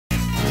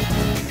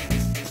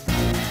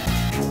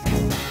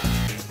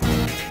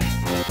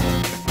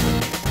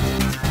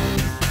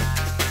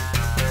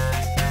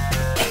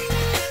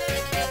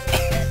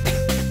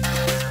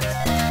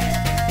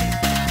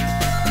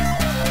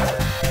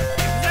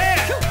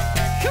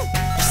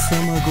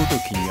ごと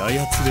きに操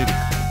れるか。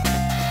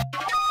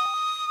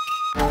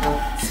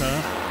さあ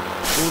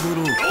踊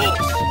ろう。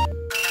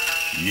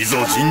い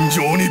ざ尋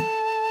常に一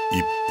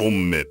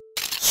本目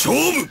勝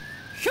負。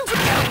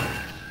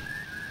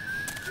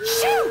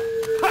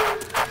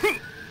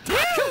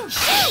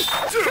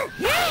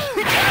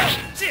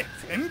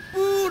旋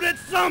風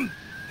列山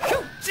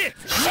旋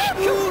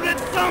風列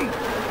山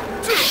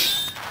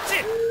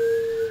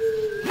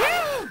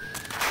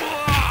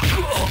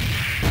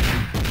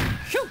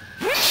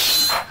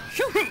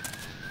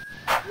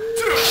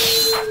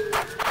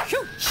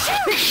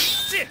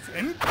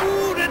旋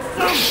風列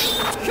山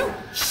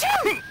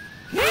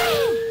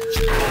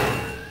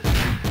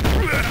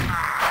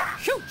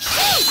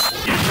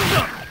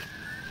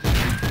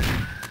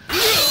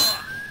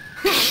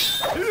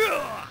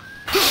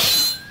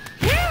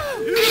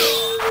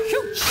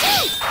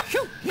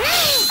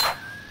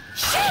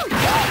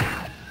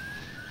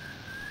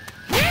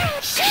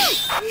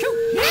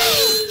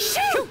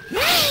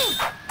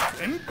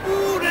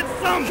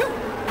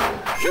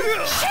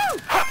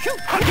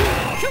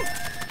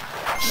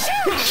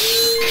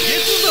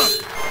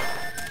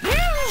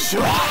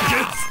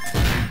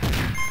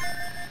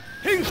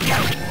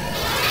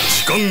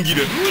時間切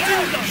れ引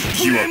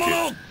き分け。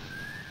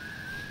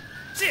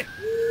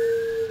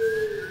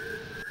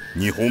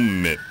2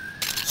本目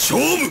勝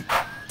負。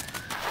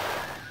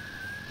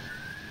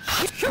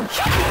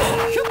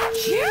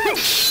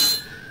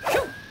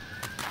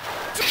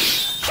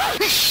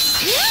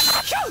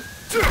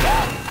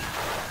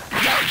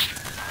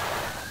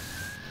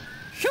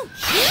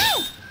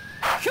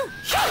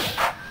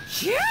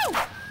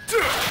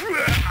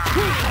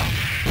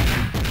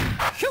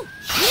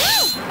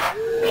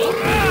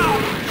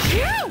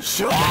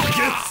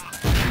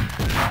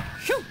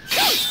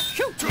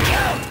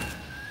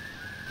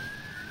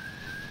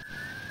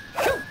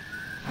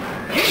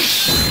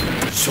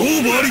勝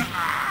負あり。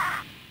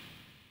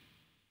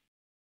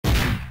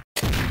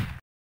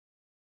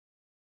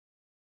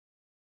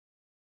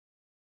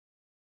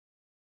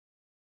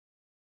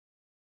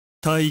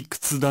退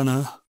屈だ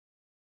な。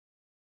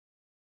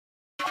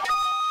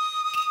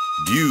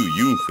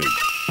𝐤𝐢𝐝𝐦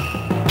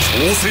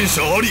挑戦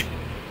者あり。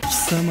貴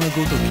様ご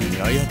ときに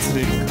操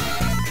れるか。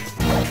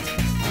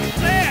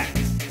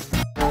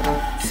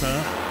さあ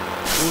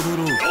踊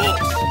ろう。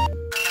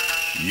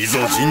いざ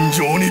尋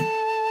常に一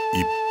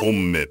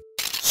本目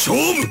勝負。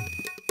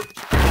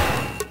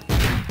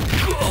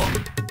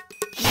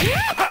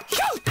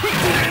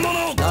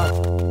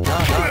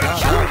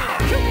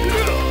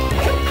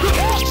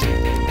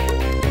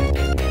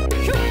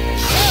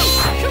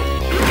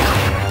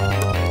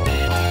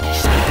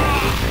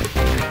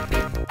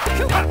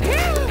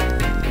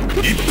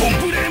一本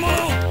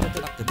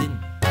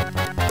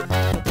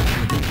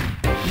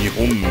二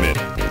本目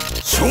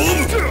勝負。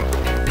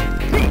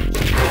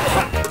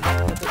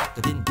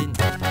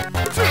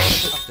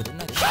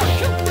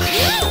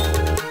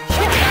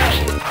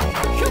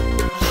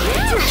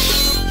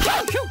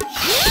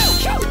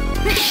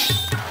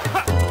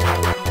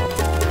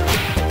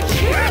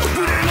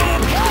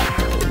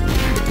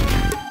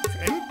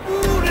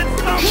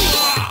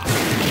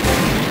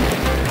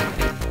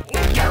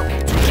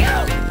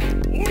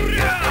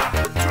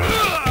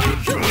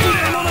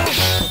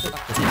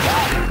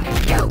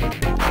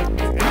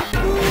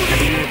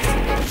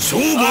勝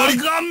負あり。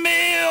がめ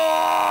よ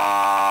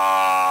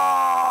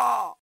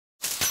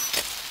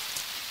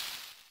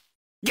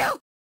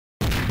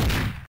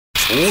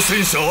挑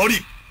戦者あ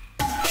り。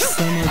貴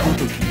様ご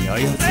ときに操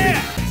れる。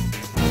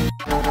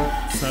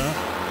さあ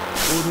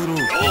踊ろう。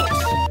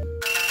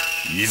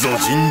いざ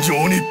尋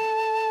常に一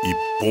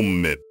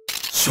本目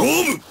勝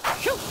負。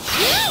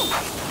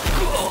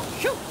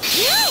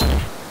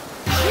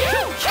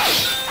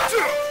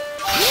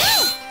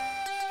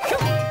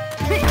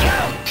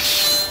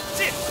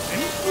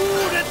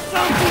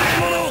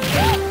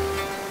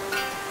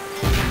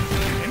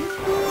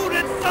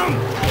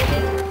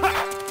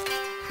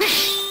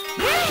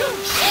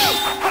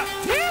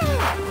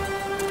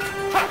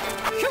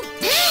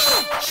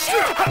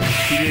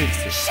きれい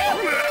せ。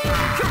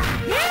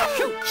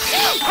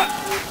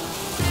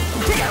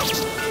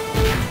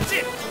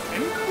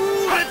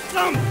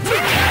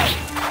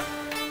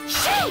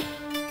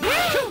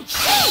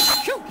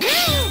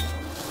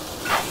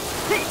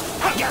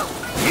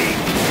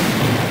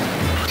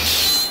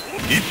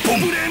一本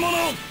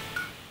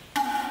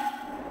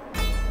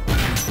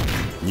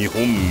二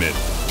本目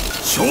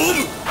勝負。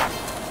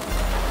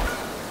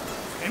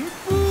旋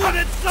風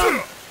列山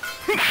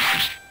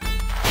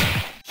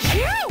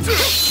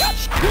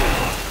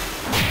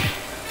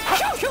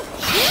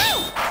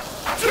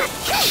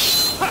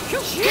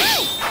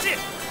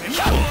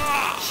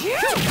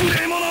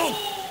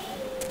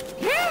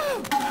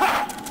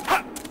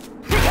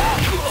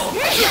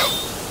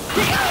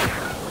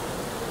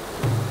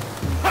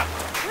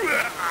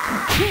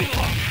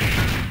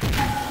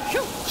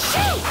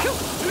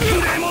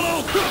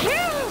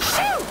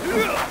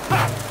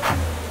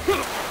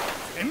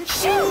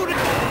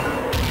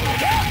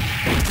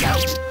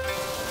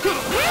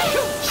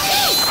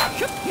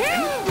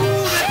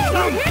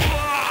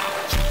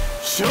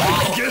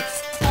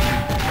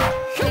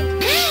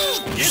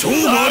勝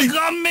負あり。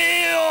がめ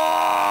よ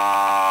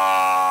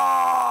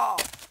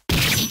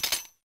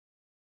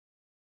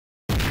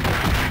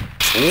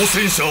挑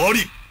戦者あり。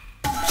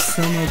貴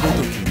様ご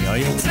ときに操れ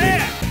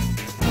る。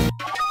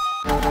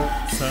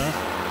さあ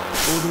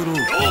踊ろう。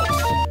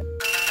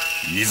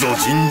いざ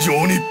尋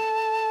常に。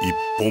一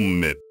本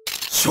目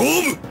勝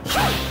負。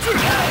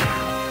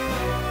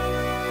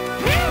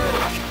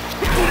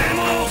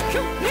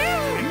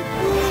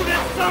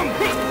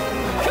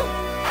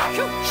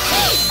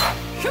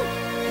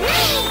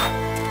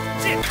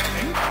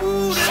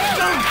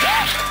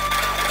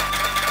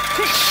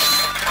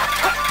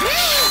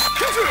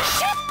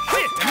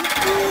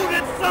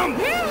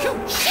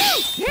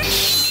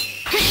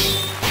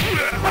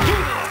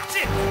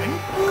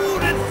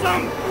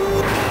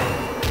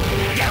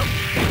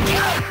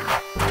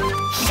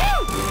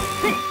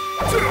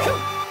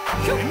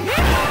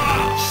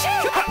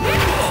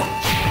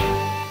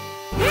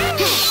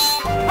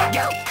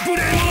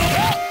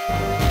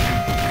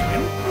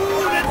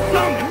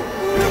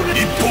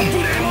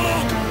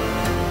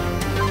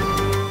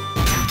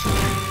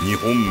2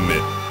本目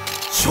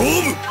勝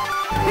負。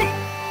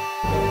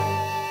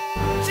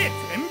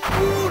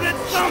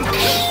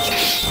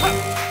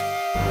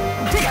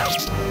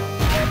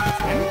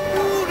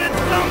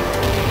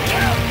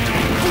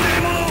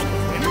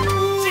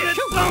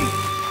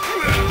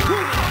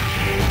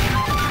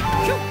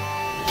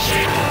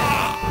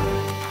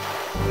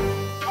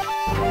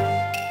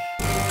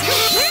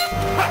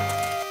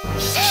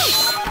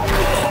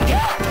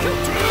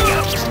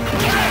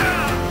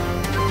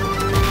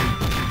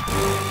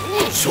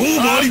勝負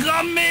あり。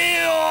がめ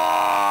よ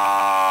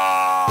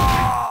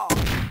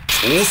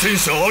挑戦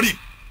者あり。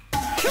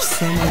貴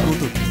様ご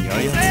ときに操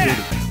れる。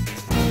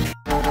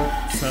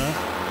さあ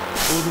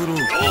踊ろう。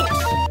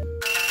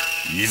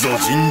いざ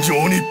尋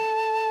常に。1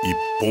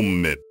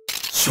本目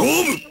勝負。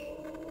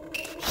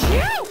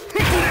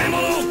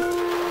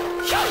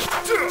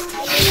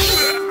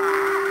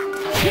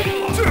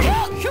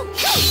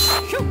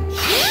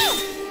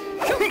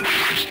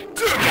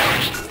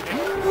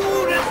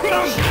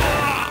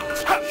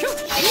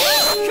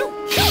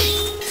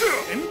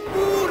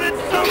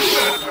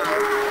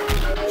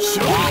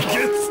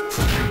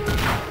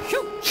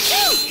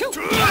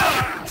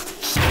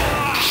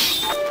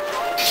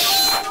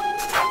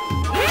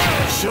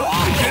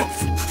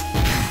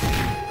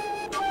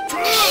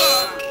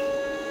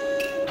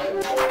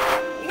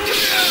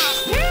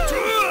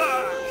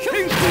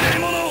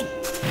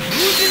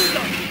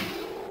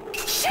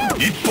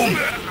1本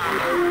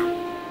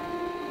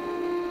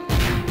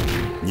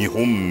2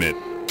本目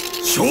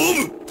勝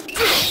負。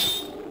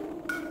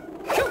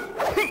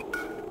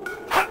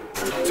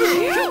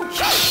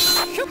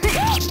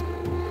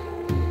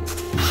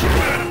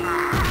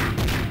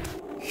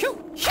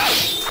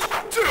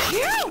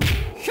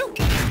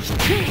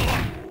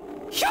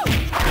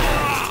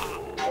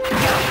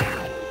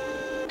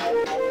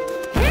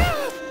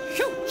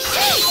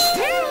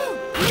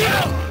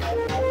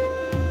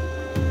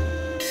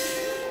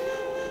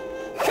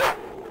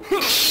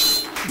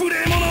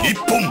1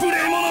本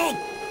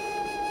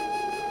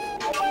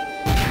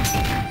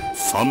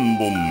3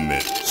本目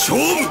勝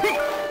負。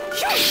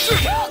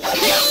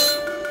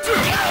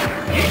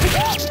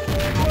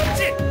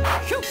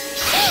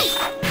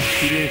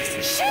ひれ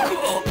伏せ。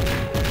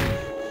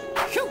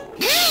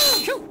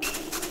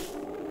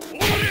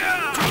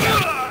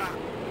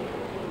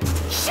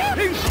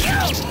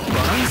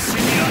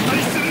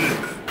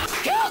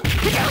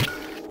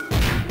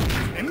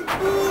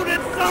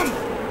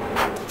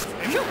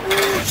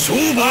勝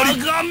負あり。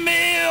がめ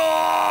よ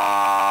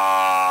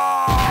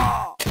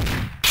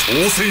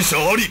挑戦者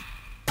あり。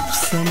貴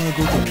様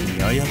ごとき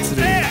に操れ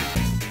る。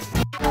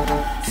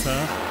さあ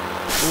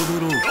踊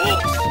ろう。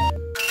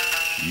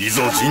い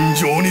ざ尋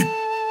常に。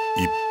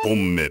1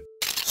本目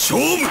勝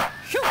負。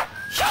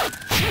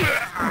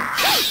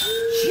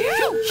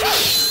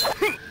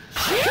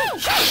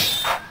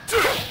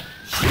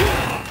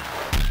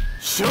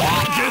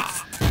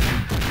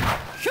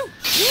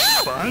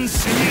万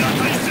死に値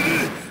する。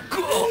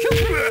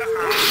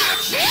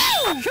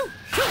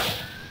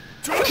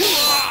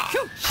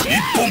1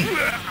本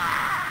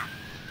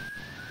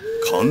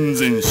完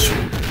全勝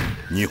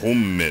利。2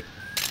本目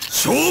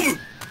勝負。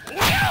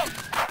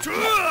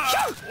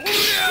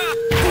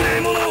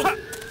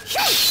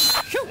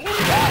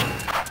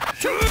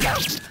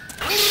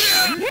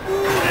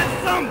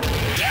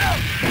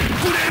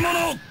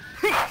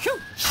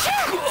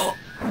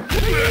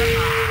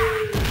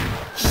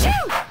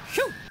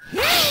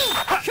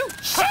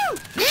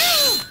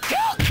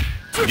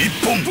1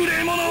本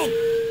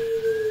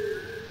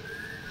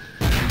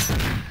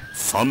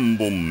3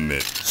本目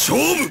勝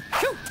負。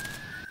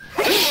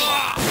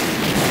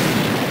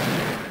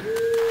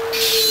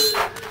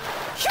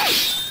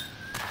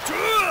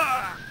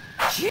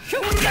1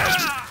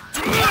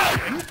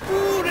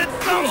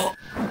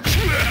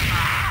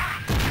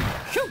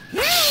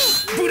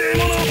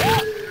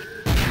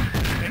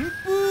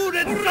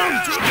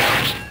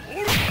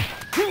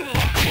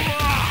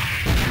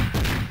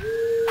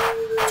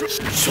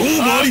勝負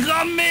あり。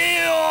が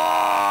めよ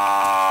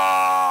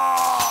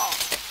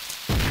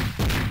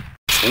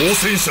挑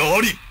戦者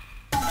あり。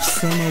貴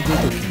様ご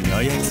ときに操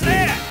れ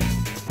る。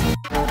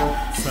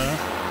さあ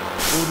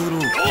踊ろ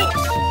う。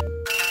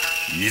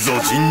いざ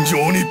尋常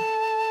に1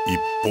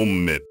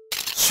本目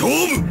勝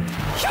負。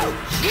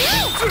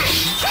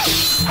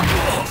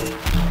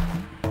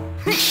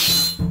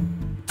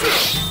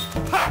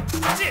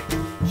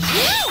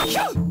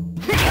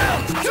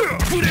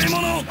プレイ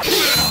モノ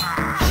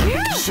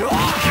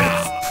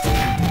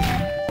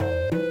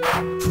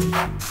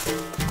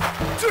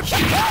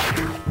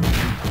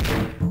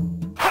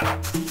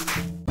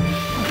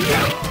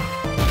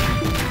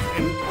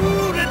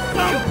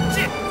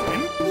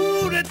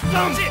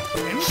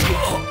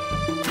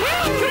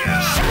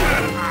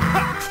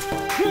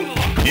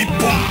1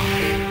本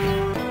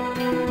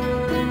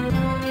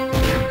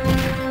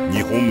2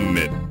本目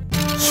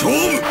勝負。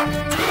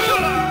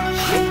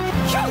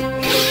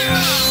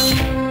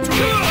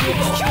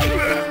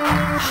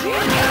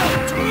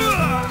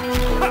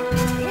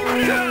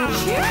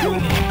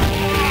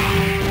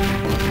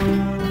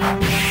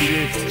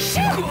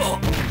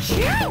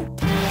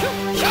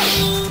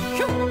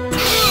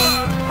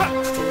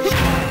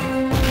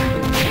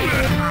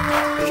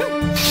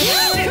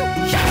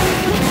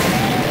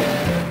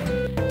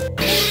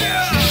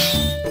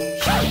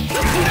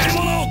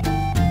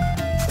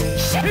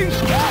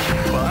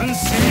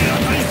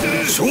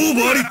勝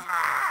負あり。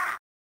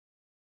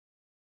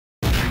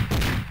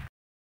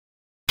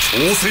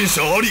挑戦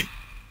者あり。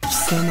貴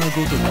様ご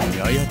ときに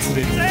操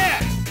れる。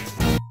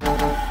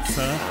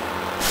さあ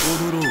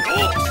踊ろう。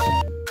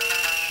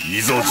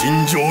いざ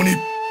尋常に1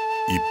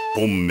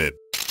本目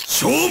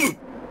勝負。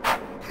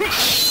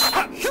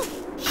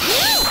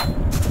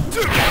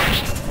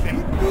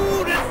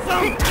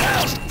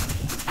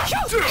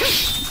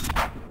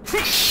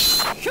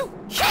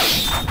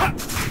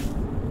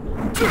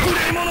プ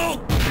レイモノ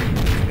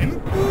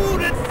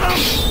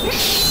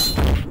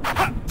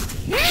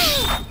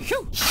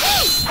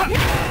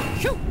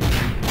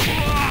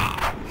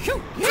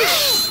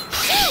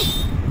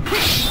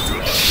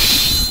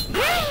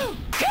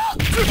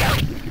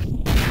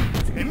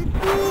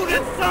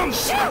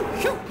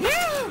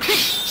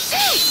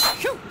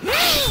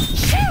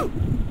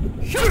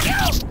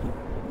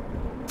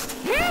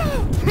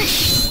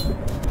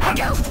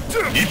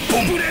1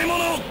本プレイモ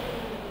ノ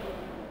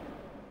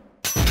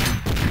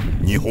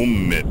2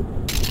本目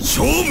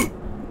勝負。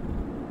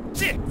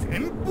旋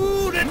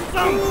風列散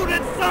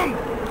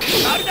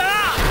ありだ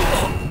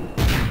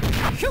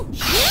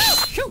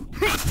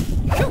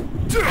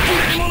プレ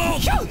イモノ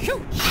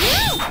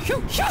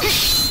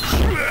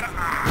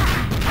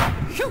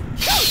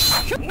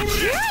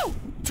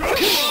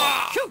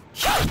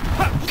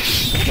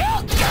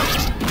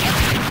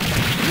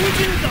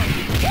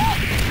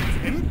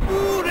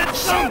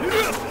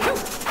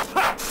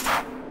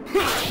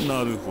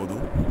なるほど。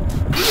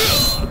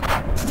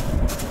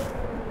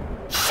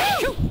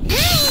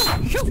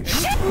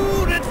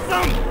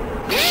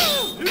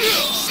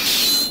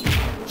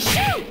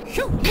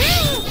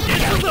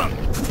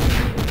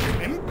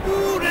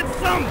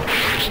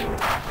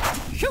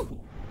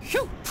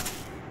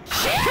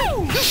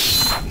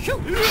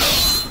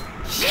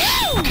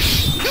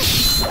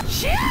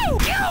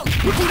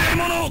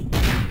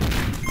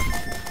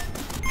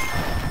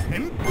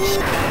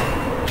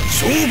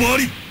勝負あ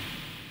り。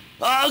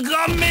あ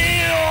がめ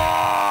よ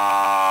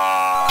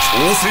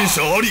挑戦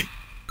者あり。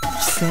貴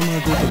様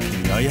ごときに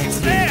操れ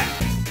る。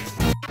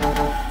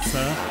さ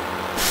あ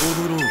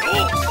踊ろう。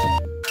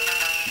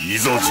い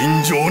ざ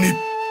尋常に1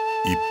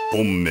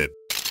本目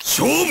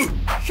勝負。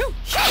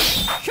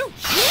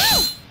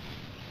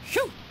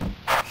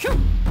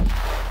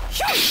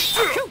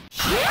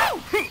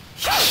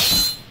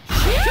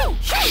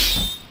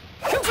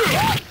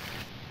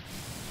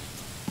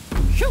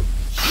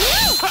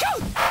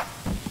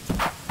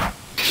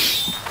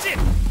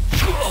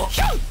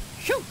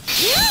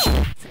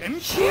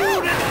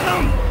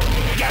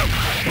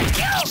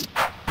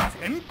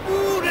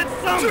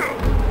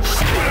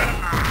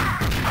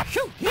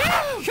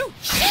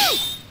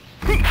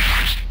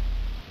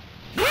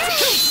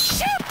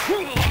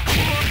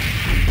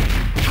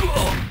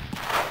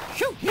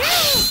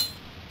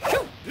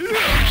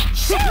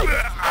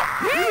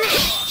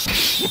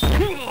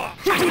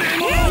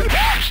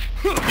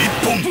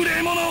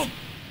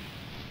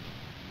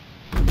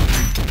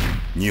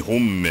2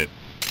本目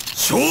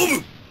勝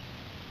負。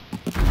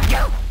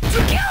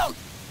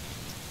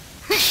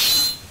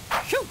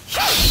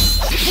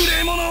プ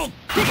レイモノ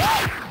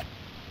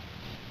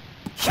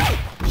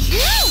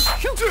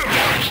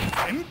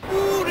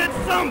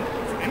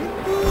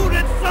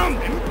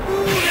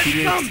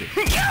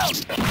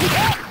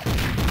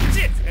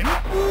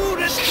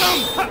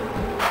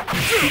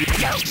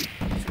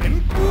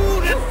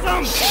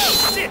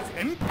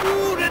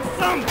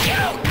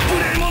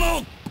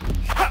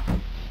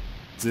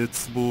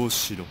絶望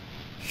しろ。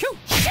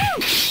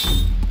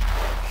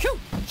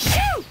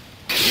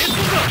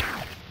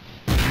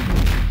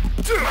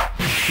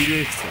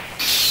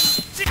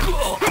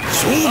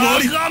勝負あ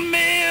り。が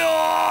めよ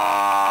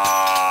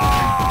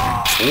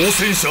挑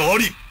戦者あ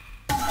り。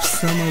貴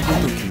様ご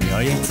ときに操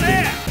れ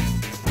る。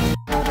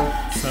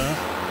さあ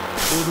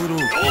踊ろう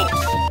か。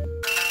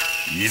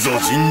いざ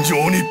尋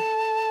常に。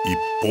一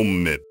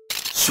本目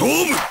勝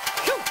負。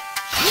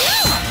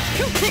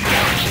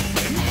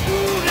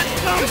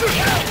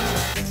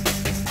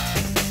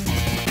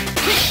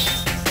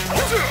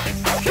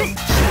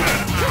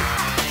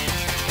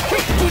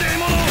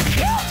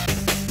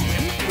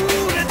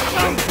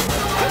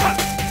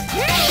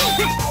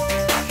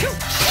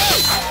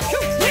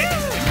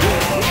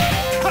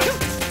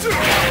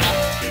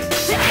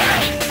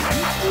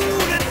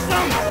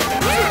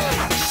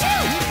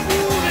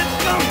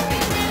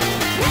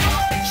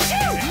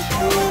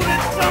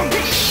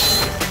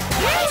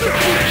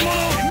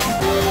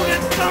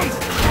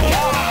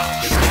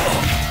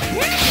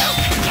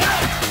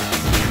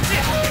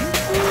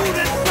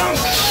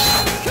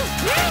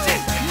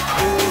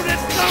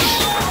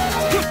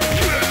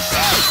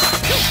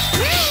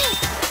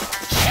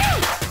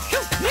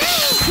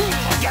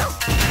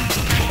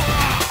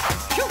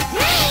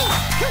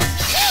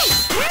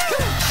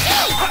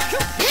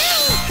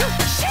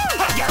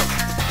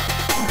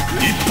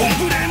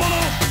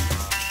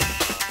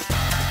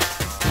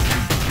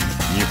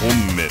2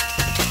本目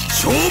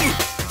勝負。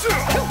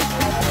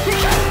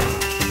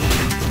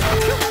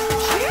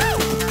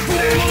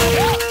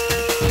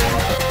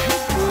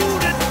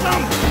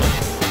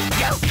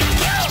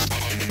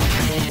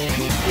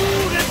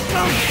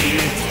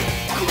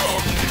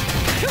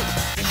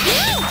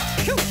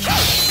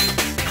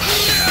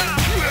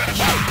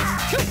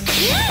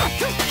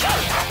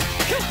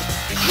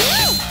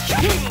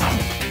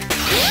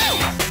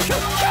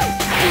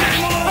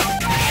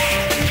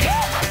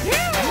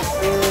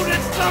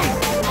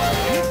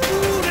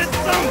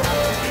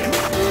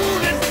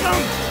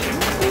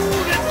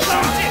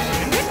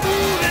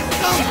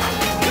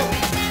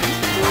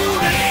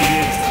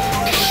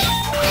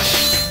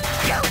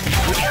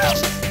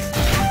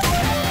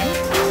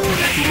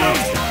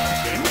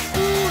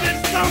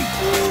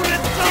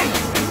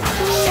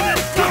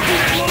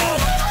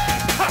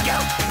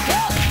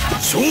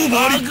勝負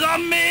あり。が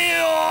め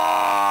よ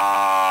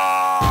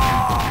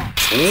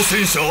挑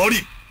戦者あ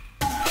り。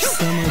貴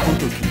様ご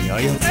ときに操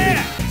れる。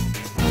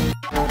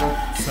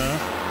さあ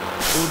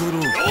踊ろ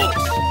うか。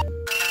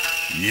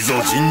い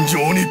ざ尋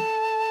常に。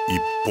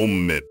一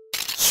本目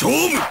勝負。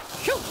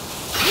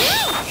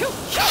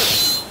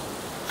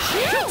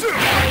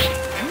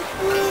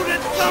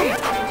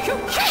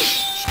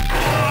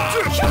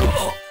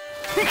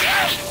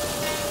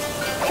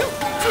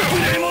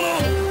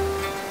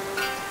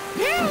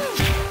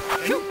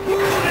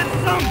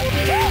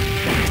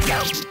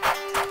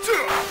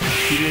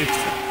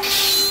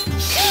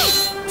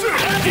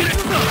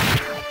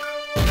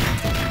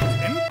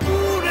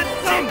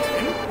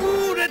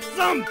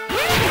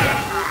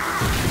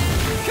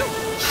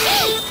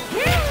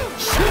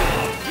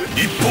一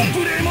本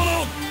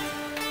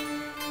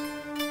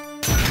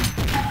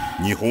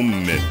2本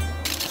目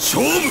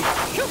勝負。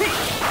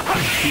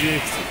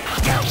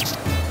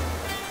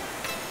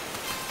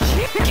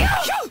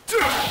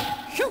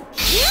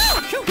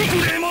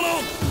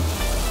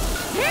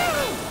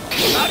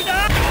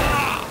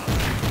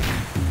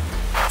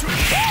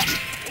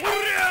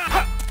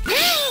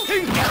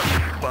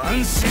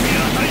万死に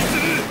値す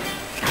る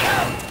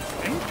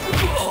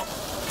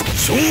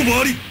勝負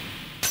あり。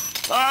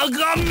あ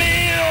がめ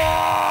よ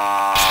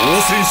挑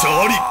戦者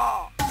あり。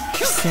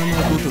貴様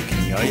ごとき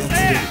に操れる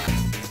か。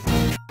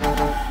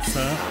さ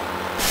あ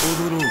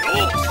踊ろうか。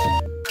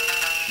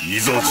い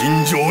ざ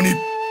尋常に。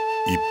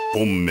一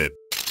本目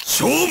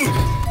勝負。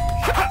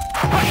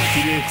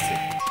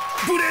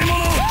無礼者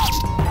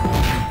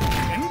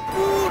旋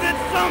風列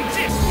山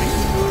旋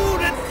風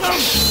列山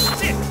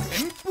旋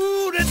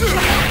風列山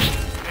旋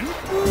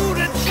風列山無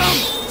礼者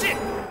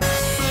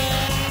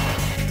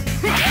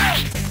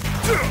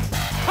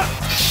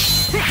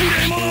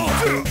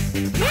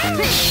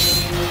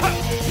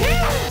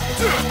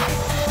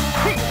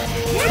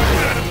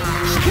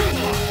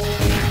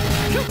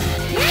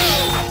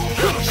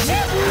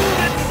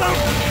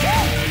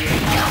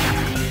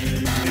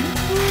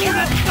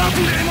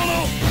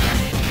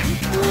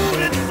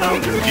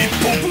一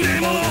本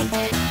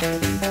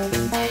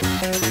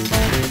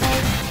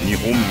2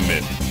本目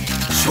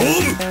勝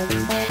負。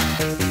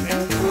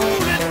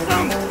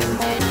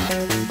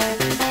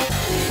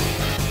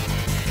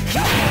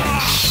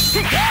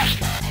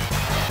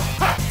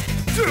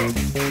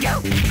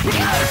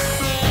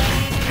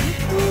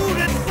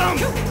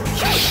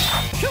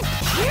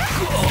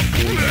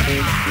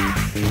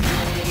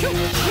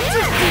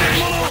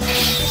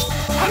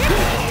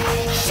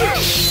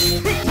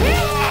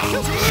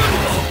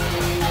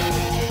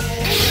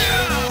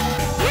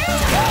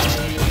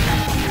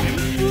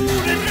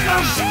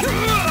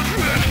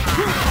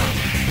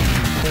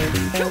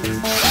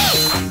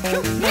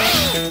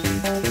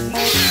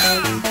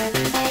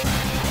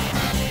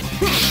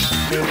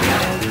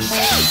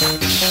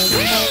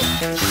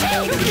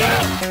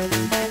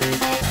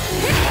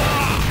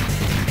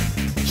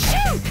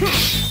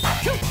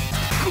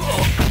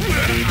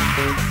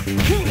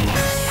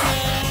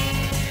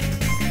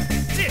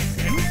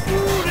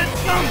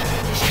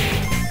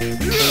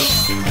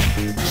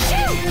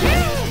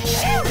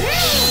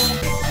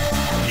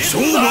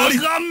負あり。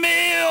が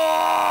めよ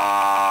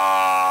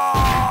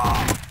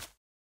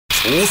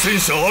挑戦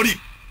者あり。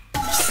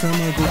貴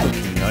様ごとき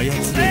に操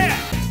れる。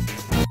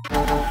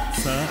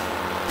さあ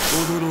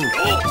踊ろう。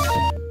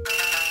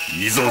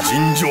いざ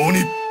尋常に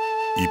一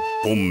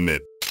本目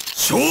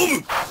勝負。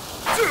触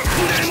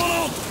れ物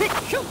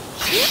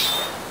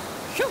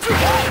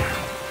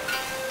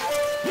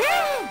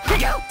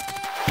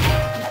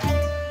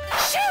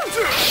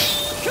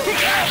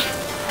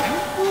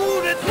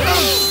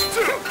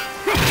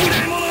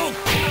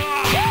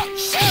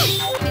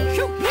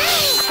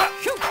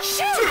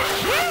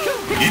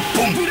一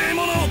本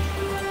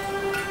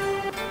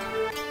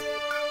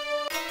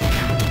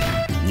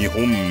二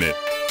本目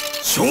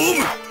勝負。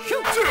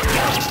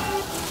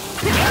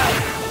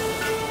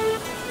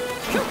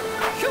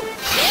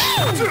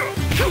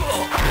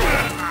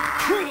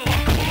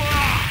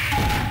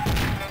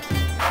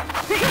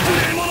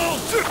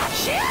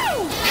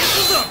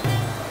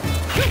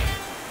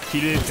き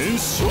れい天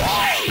使勝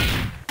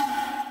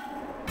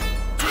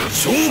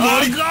負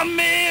あり。が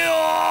めよ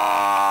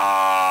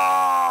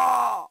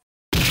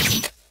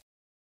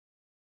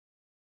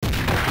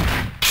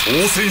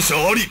挑戦者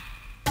あり。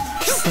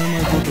貴様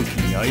ごとき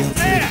に操れる。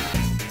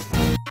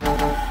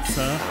さ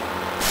あ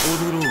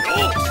踊ろう。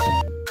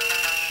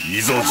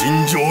いざ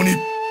尋常に一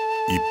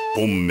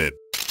本目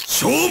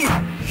勝負。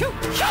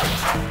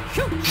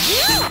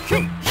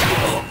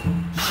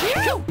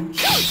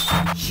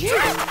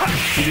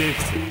きれい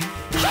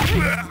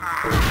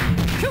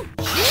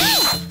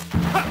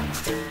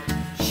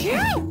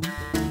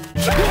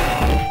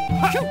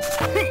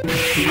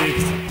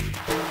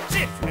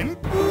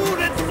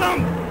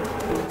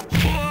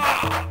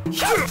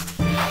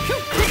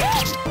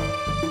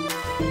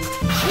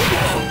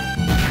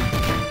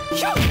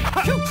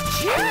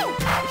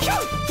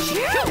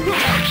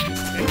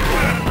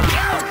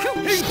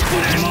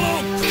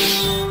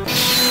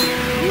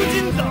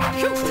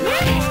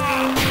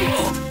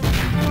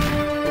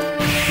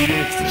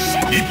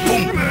一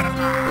本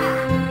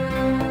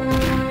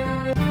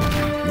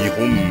二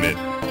本目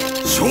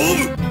勝負。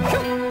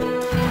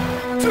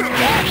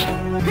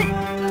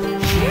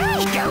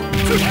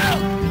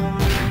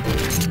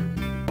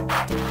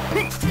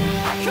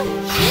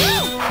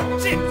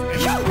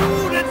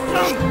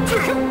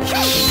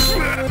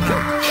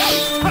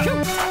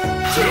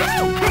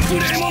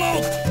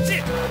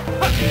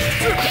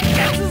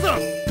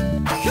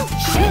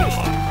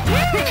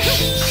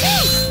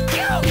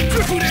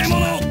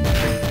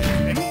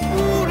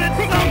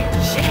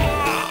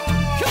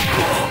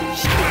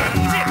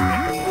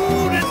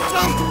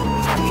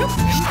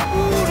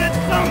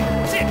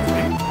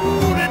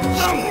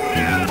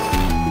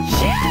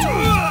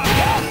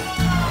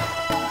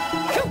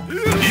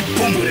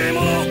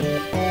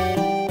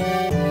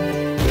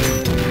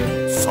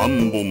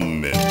三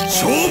本目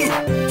勝負。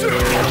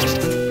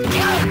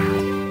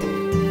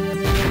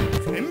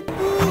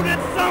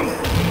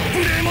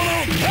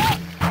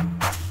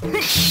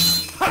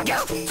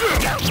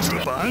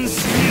万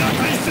死に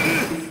値する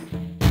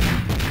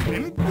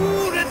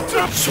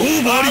勝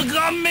負あり。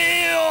が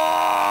めよ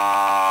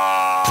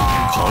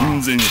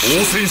完全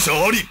挑戦者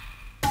あり。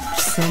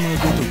貴様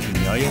ごとき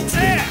に操れ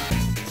る。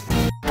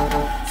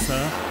さあ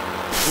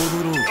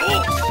踊ろう。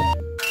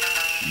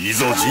い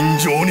ざ尋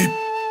常に一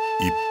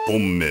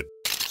本目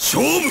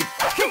勝負。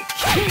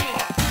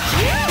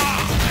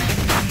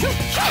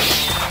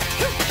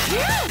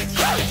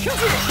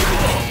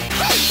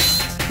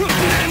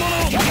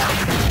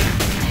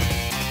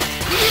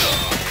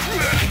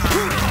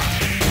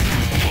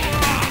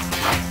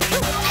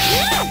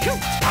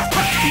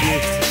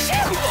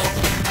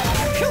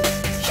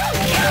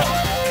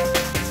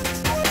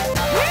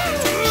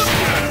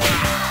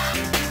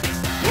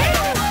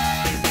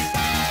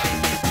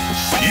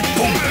一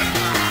本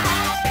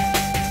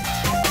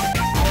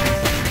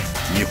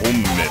二本目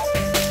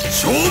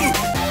勝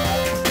負。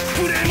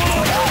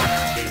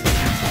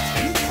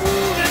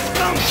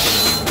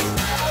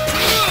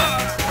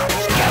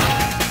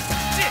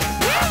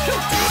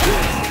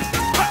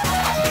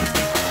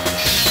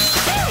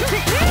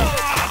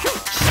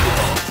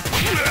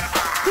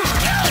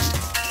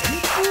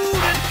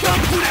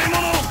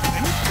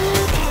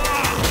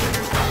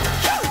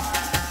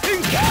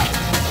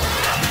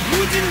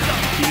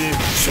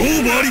勝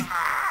負あり。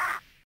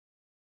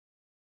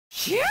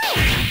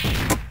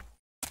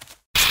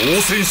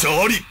挑戦者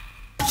あり。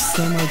貴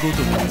様ごとき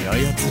に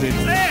操れる。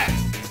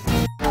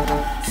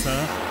さあ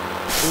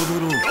踊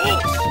ろう。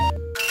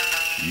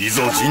い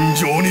ざ尋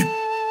常に一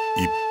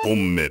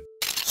本目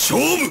勝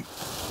負。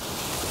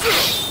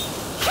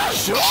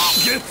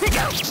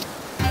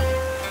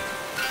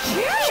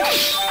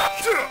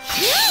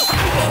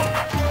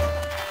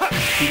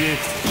きれい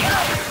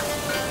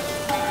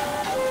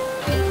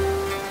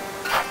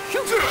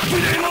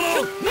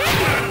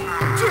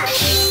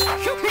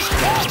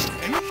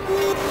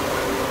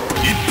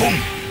一本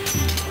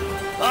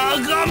あ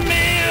がめよ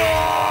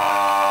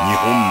二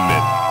本目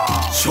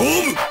勝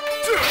負。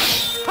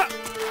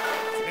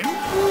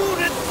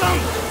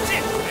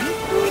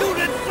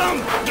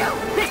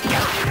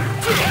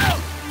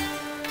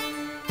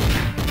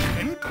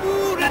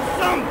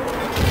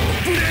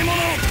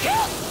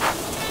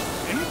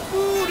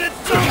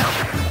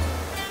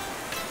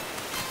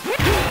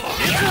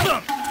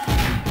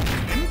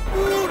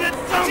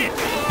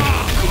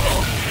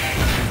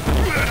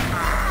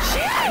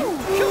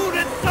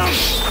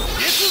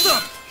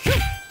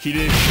比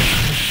例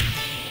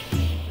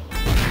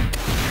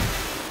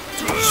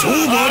勝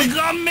負あり。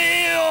が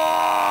めよ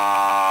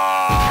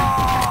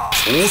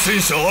挑戦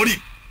者あり。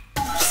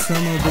貴様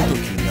ごとき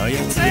に操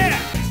れる。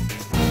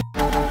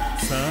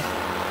さあ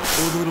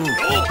踊ろう。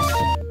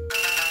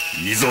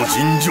いざ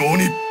尋常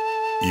に。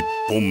一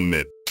本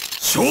目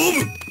勝負。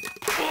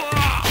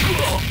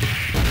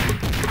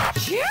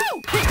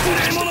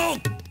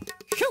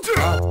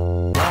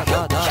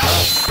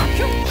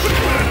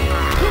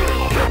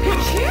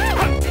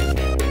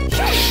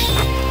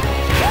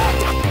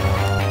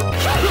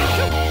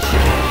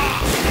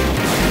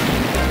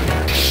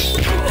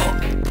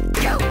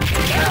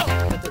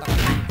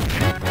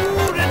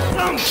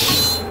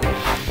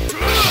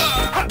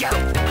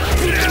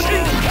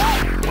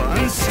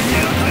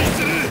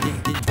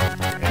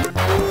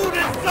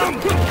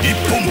一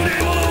本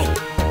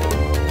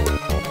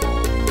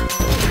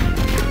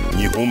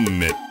二本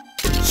目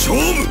勝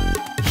負。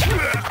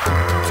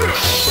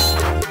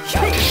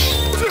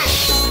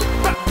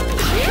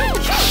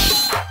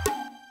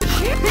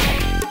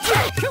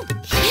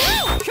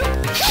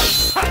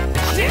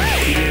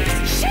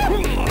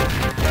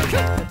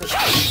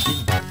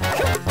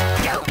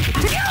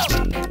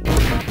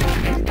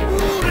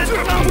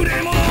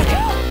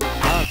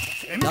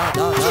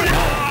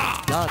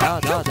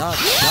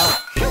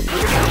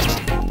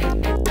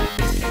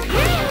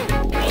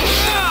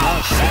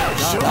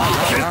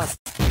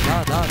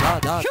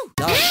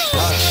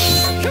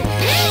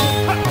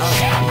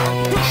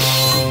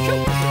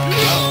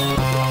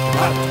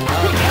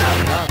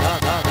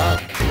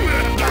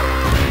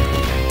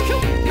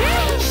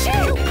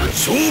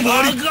勝負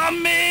あり。が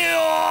めよ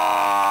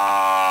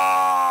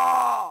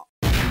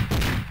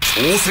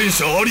挑戦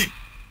者あり。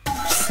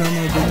貴様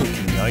ごとき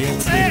に操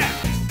れる。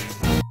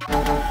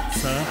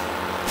さあ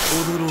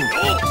踊ろう。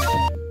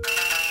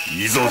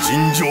いざ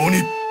尋常に。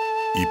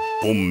一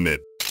本目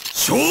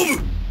勝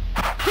負。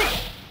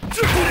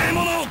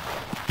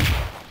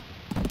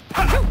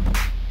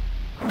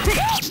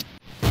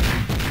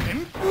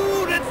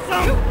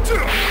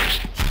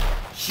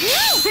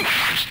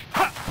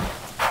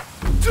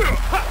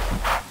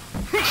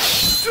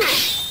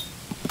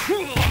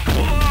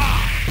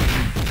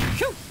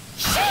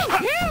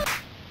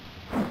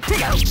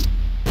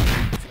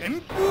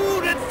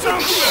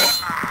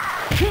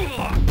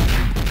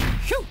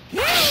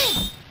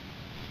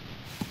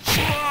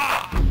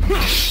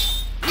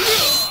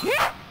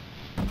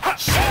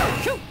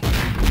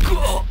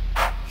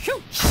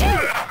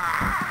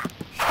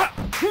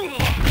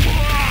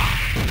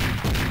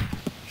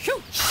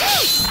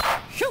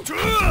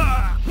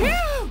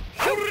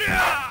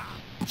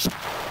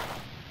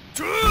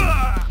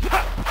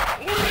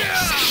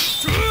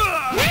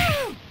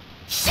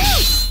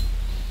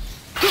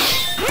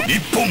一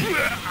本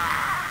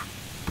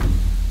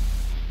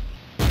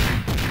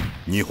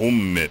二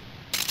本目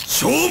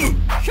勝負。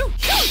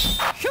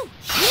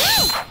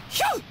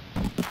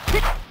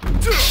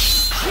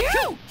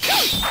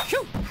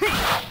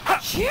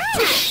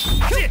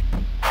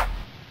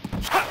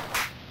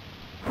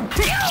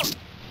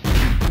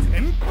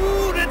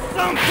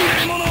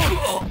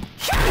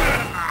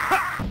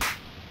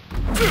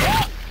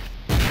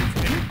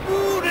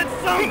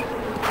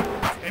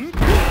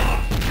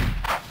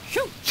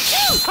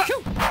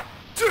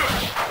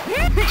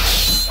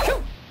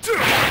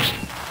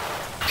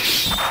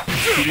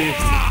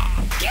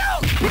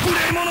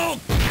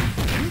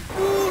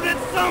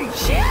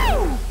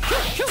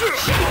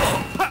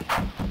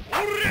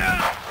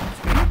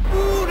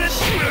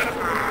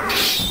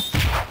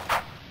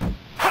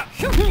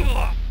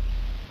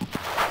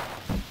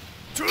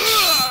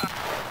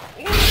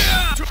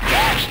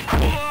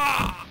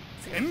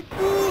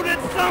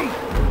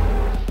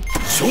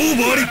勝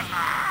負あり。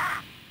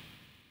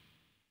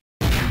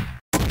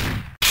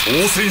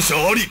挑戦者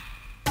あり。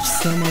貴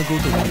様ご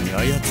ときに操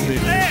れる。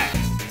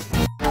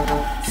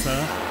さあ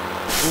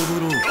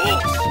踊ろう。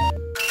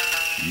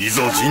い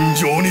ざ尋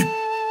常に。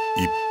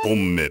一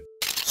本目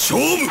勝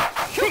負。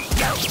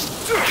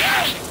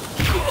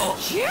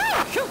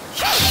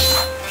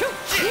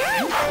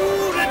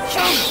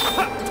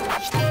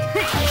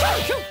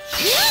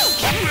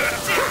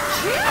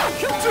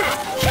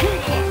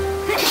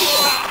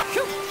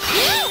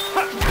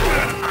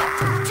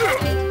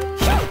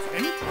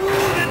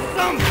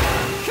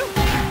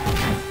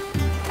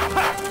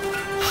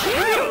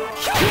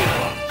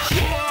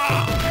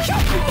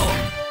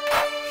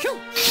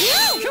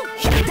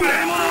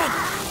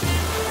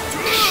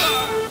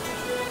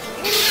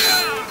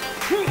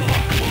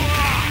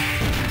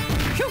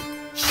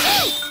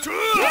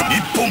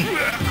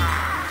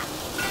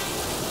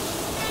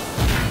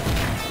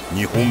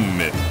2本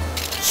目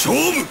勝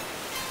負。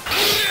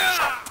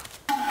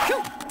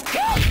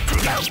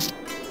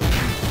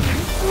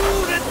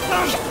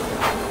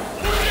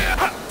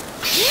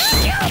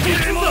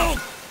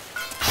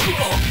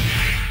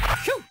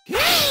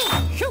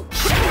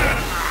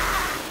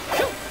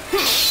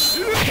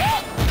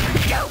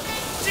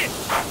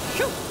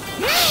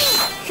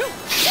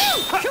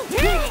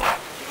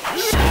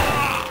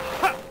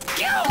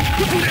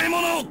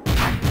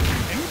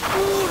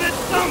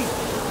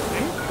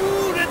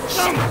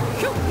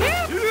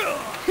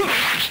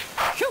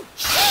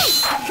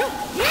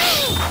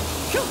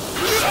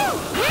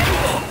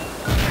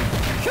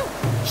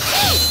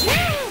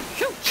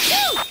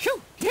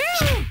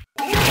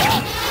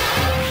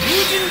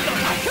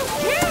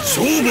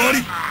負あり。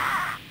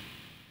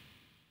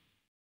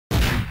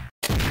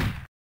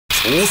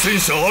挑戦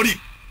者あり。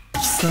貴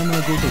様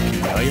ごとき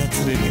に操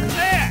れるか。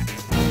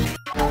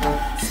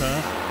さあ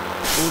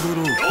踊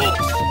ろう。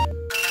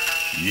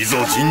い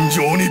ざ尋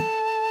常に。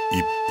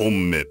一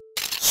本目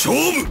勝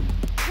負。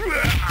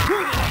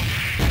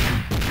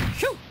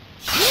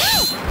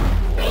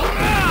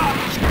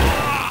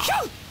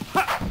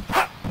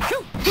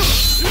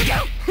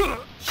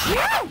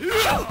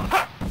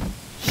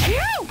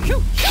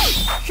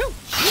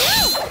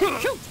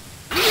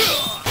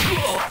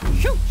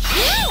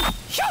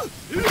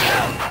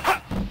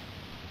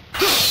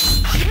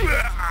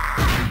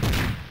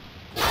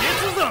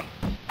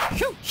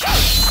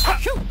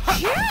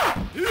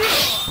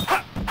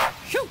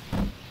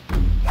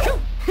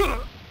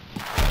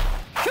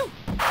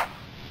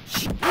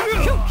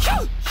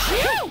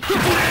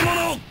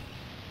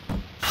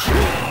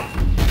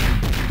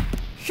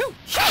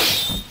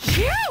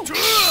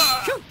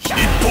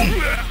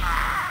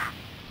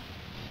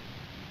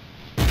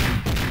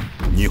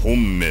2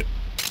本目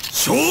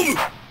勝負。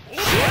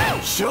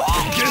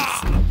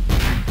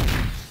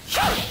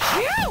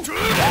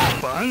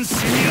万死に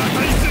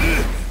値する。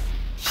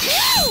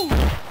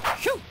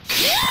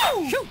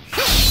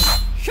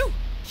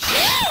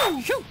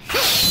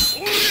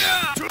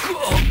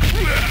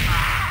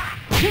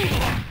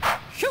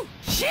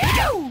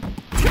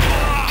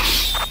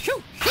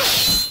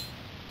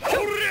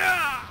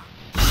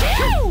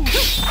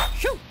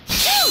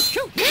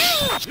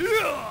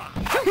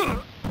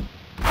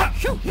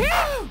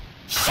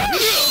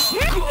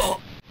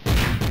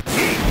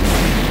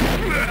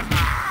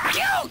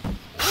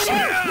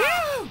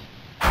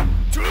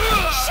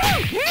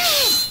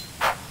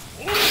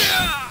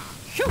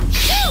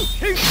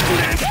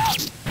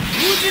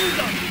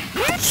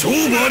勝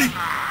負あり。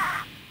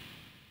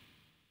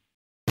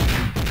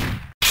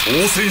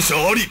挑戦者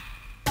あり。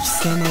貴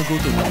様ご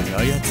ときに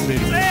操れる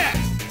か。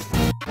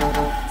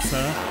さあ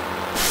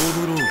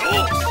踊ろう。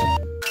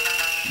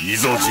い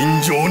ざ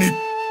尋常に。1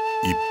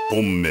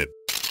本目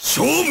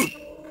勝負。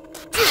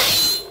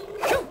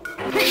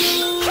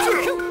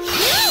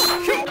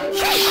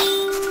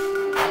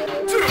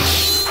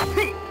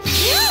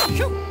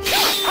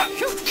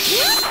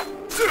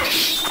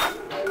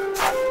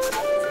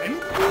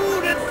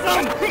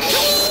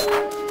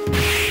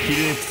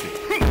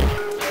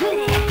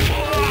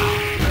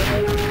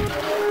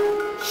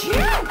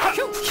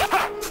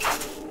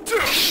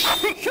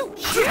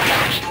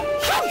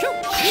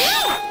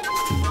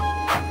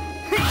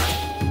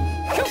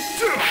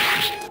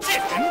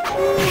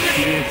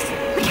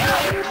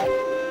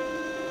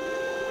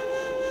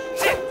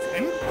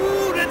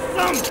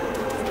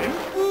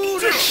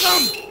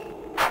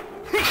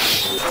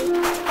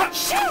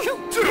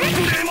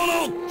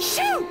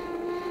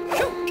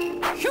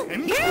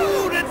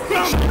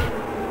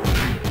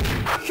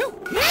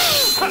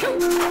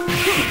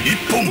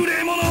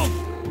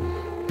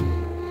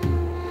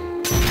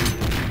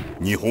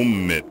2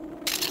本目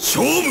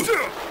勝負。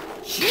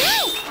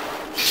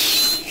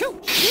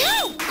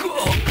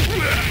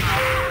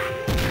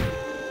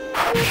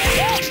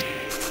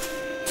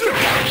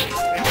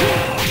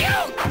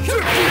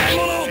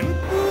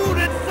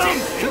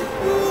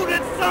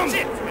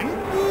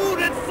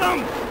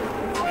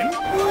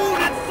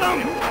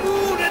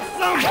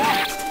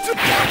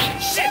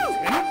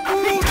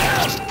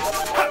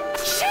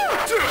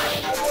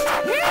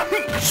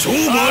勝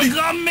負あり。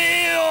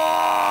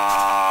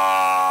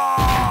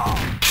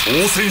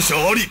挑戦者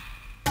あり。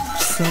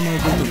貴様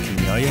ごとき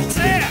に操れる。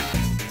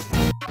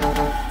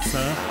さ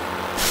あ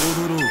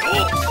踊ろう。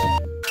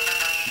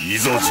い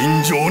ざ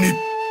尋常に。1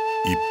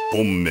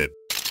本目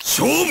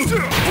勝負。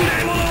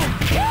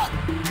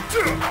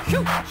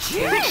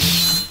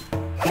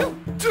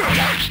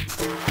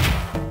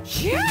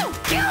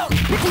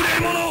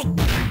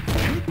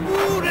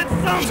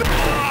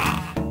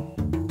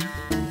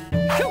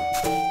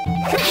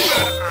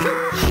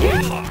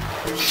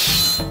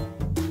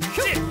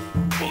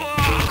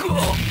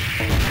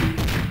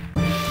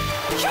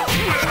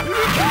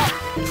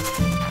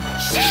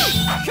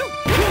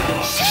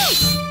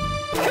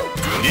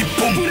日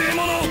本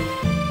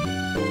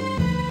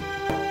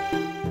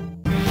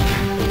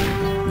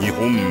2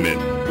本目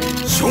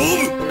勝負。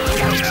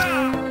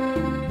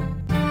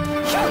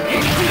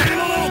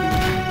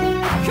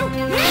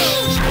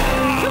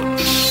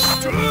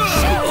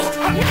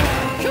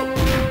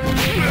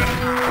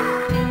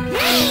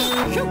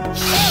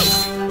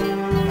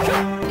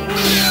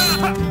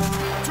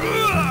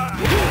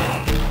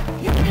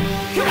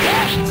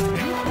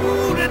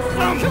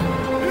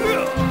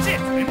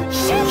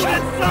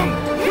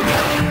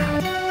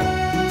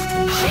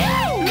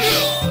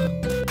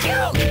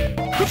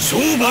勝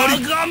負あり。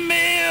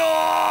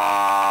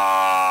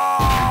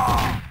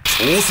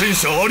挑戦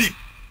者あり。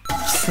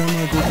貴様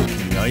ごとき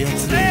に操れ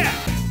る。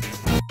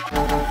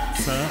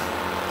さあ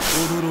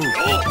踊ろう。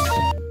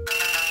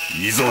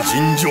いざ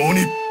尋常に。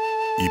1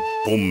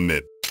本目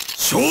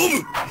勝負。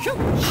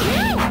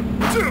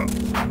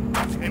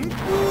旋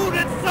風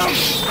列山。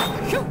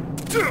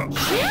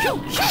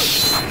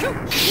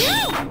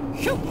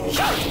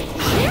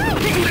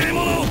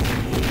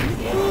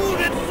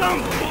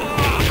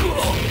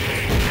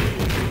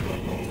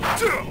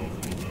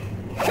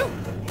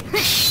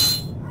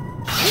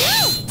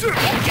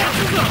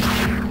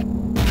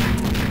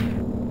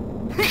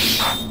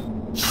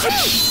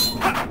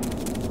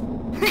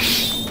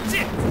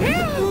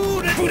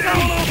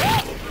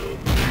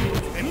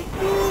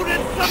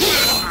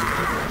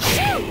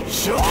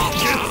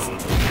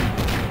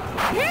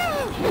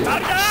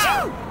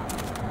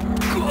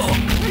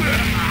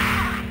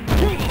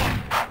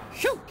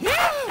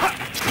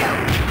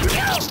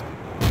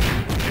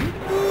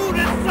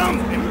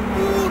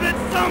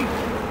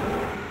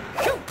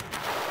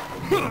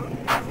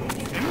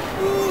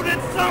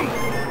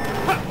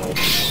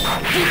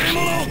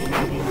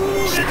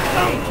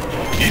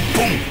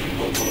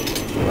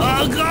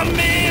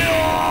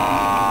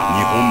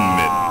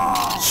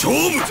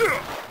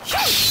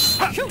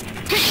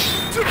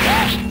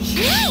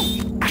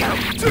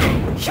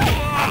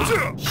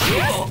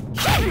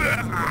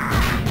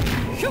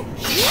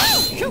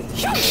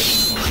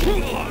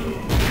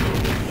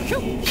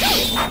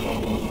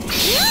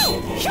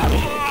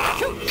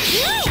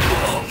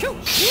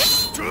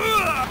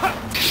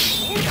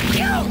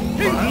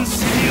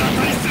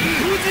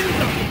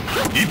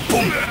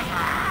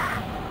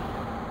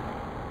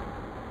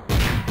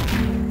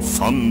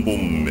3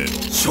本目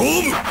勝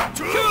負。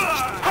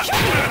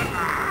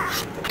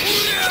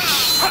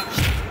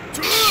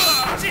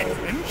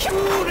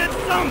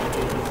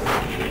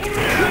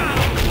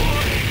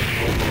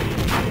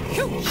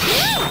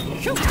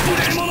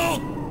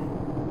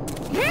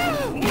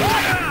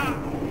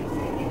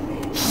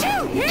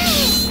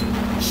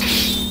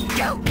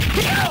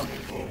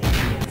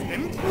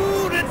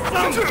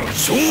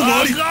勝負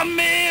あり。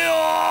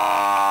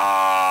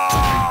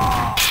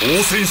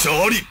挑戦者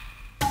あり。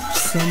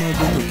貴様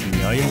ごとき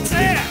に操れ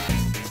る。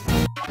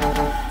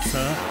さあ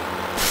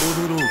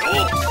踊ろうか。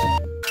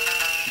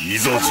い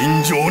ざ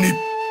尋常に。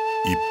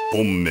1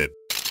本目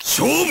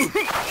勝負。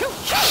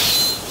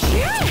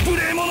無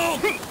礼者。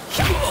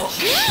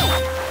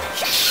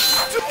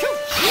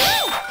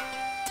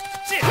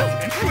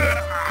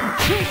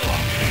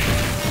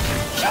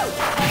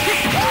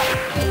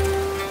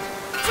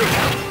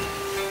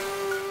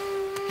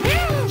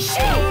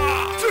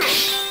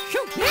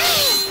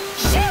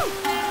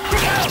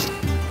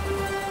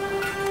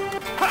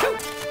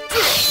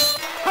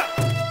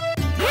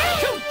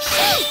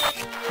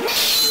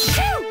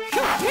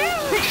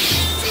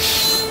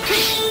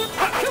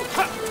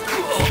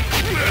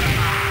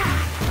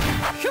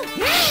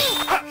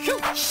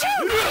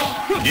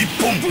1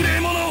本無礼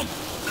者。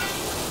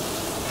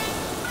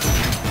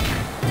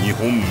2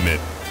本目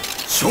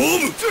勝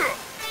負。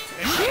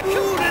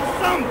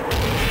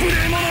無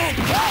礼者。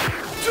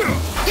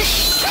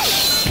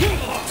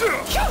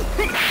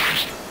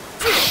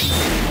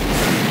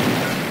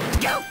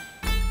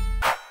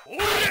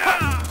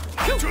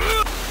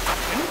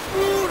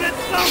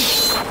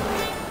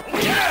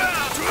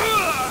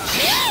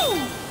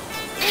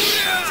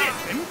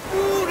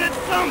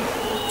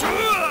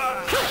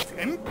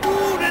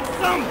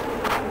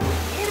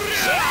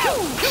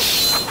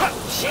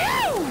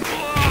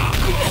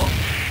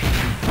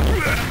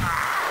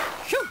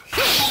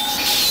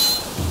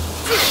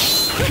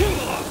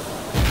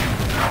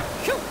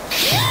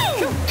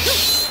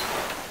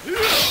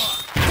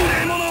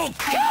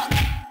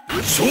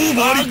勝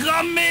負あり。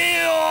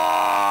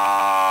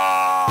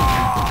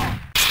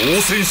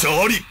挑戦者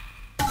あり。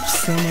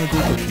貴様ご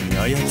ときに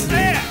操れ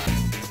る。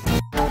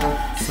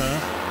さあ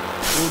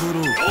踊ろ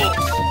うか。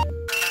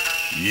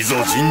いざ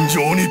尋常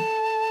に。1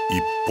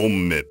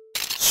本目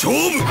勝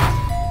負。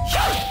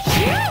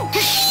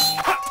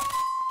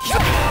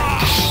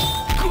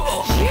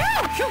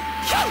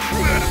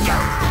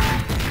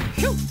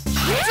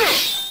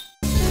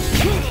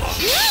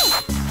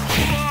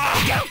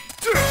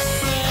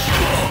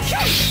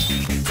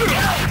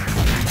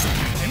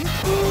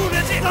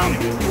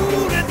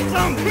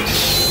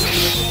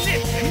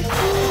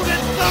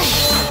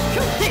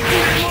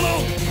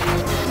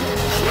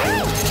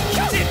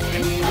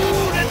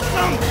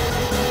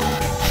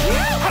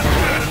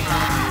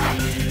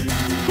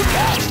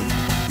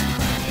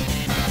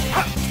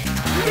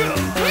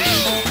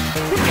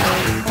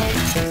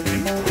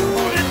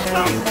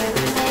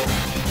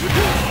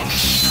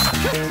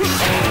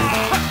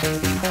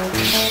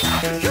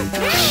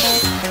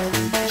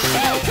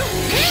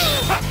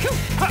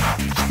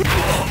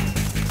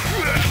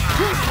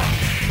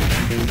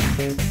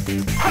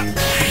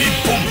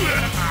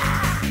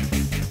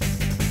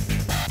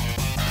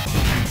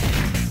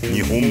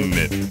2本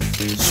目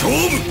勝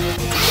負。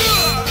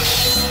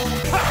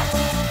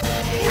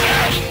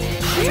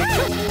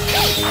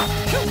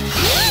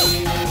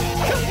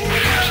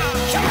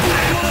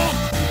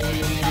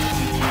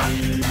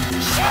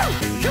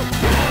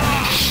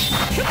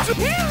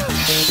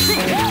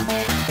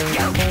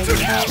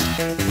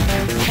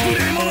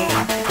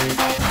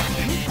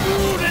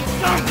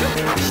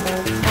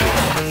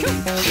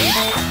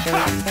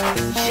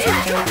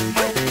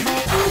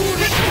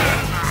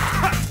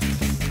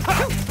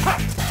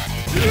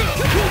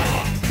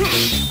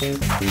一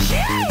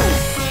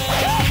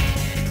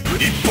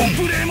本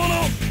無礼者。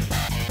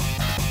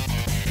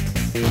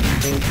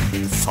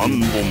三本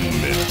目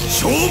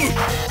勝負。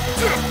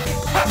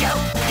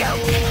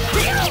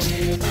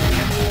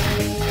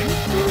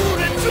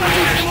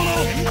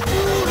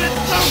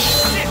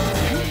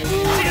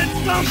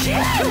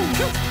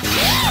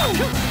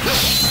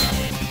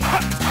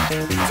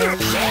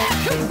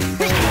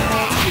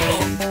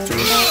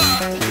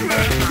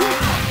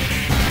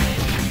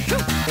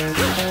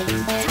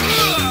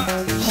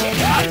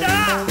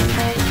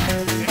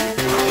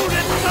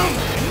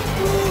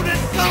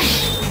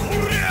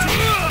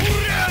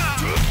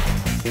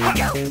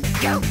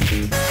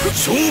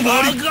勝負あ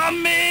り。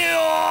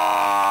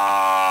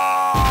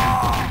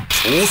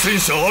挑戦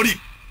者あり。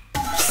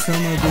貴様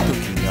ごとき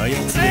に操れる。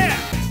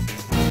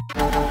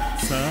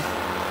さあ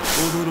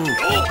踊ろう。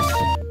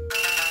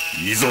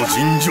いざ尋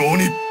常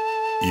に。一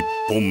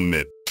本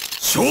目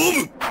勝負。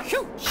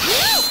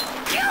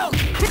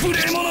無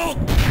礼者。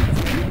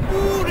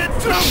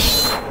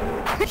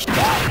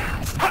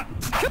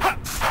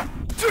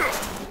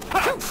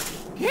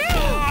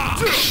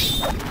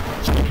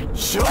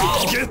消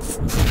月。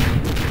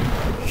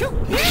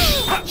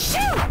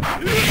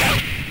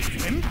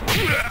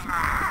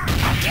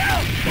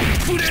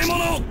無礼者。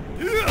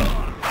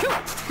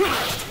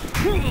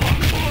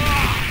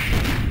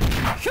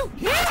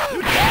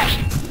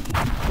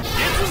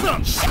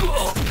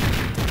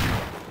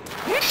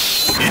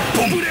一本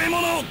無礼者。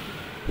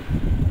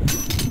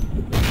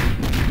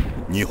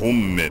二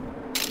本目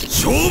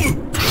勝負。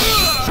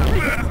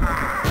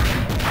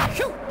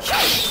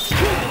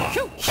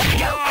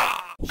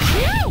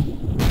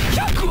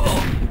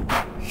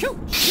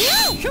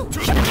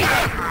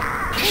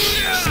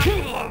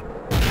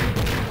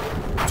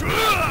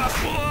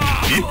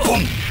一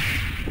本。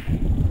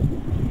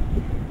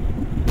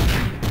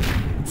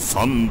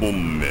三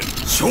本目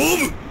勝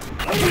負。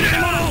無礼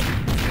者。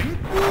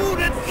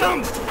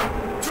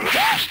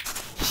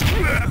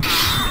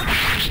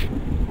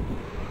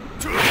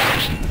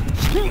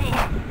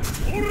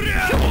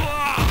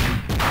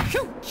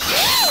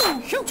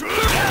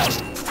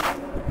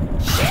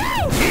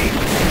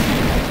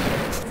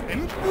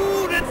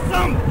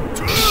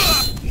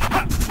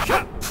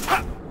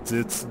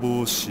絶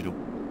望しろ。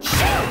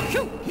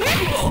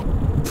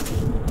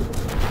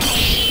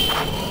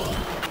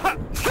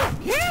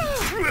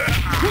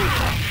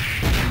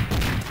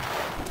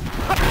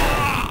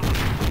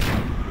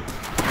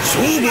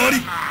勝負あり。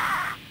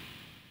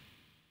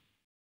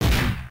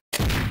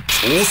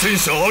挑戦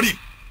者あり。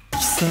貴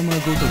様ご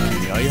とき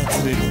に操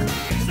れるか。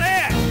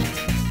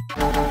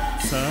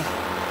さあ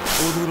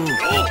踊ろう。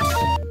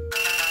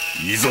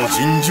いざ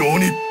尋常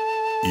に。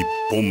一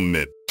本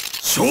目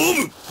勝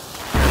負。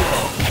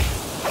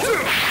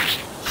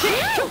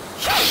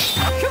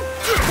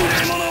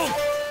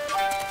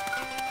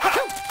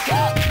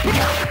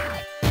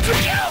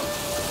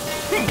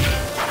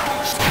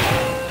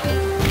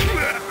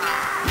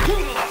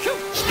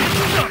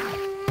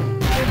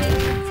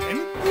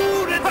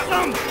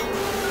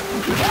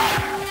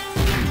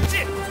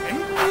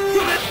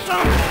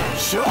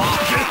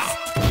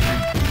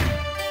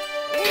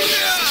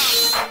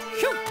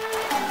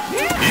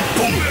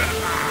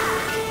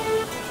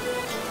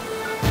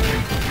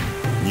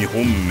二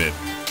本目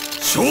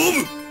勝負。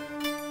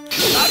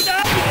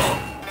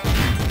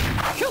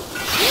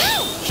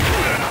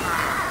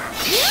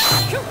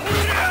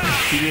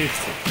きれいく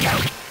せ。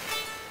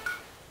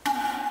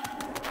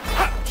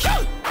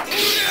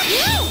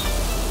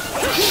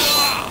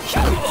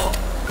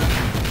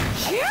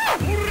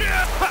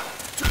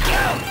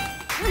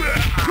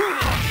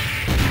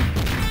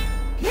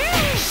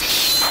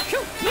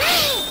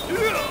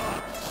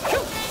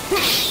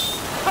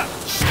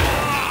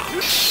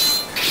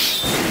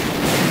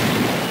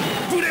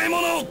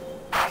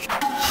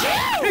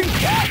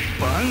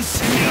万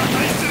死に値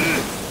する。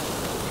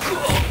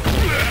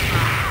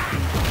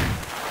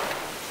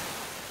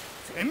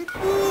旋風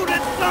列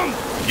弾。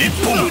一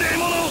本無礼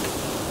者。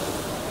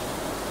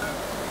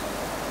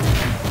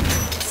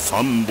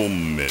三本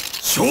目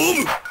勝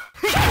負。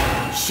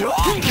消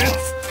月。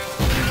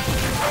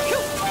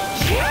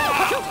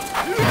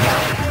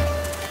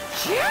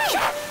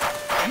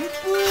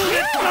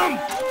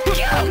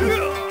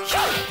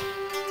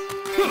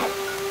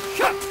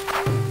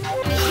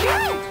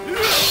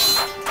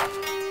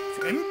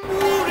旋風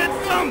列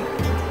弾。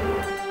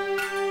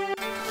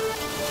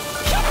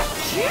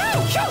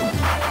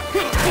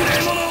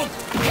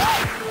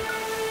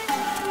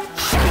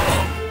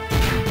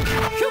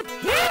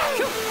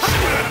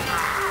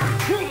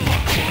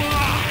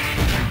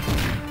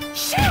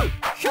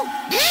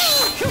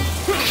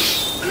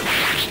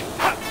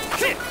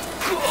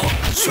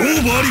勝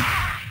負あり。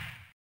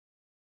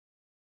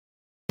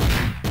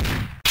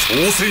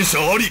挑戦者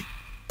あり。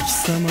貴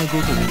様ご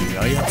ときに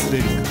操れ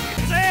る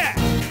か。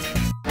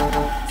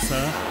さあ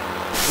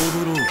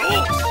踊ろう。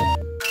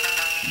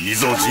い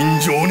ざ尋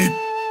常に。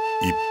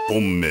一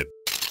本目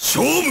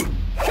勝負。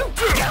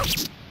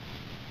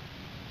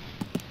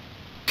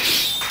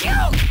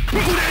無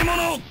礼者。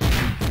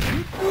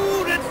旋風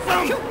列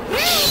弾。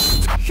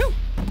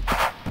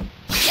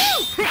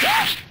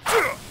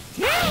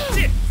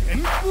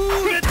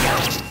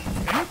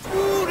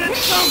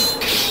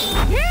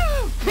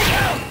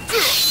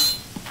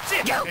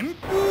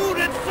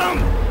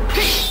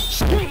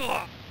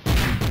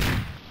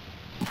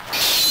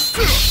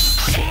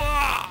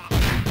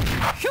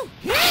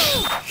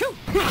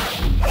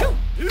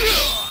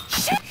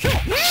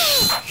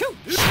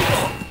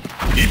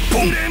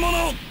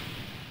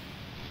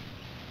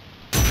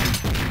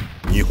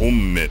2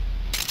本目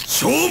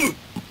勝負。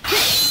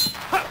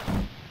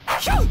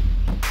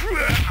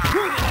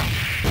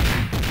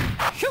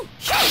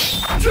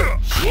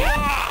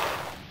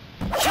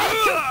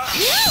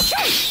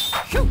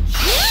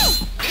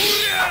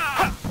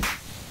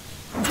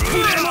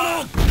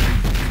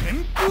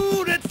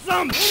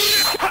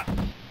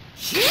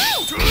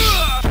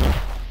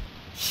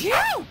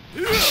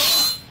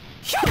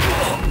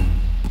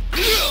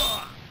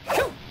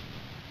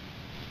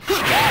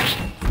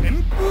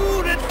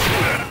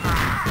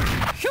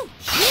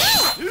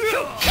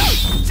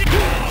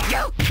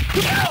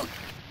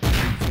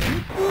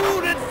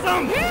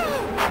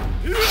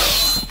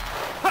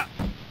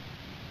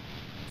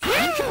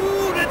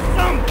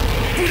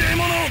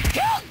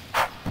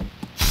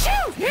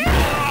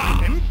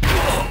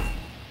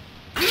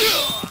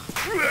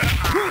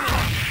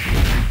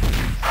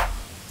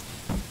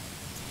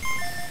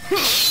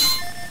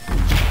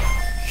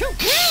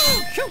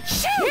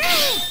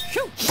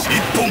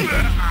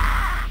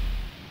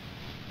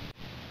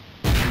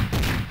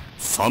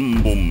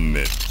3本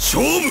目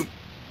勝負。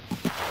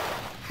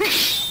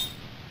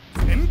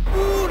旋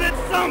風列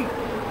山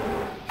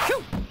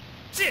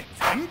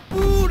旋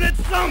風列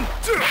山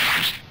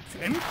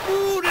旋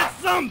風列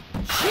山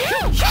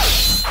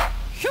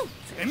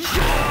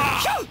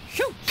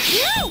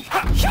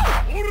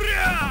おり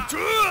ゃ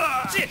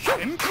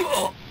旋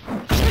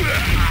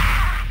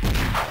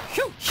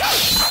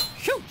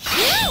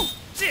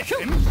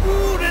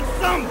風列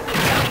山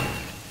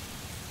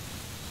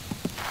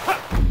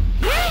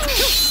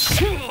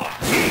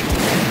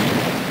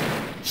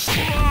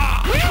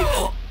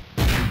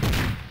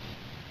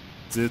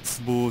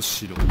絶望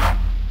しろ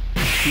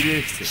ひ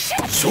れ伏せ。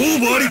勝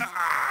負あり。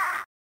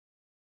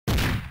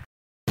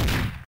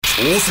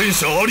挑戦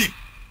者あり。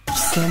貴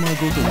様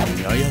ごとき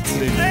に操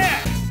れる。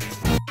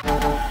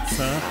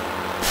さあ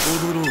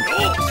踊ろう。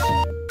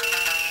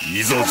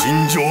いざ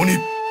尋常に。1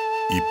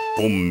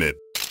本目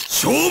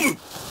勝負。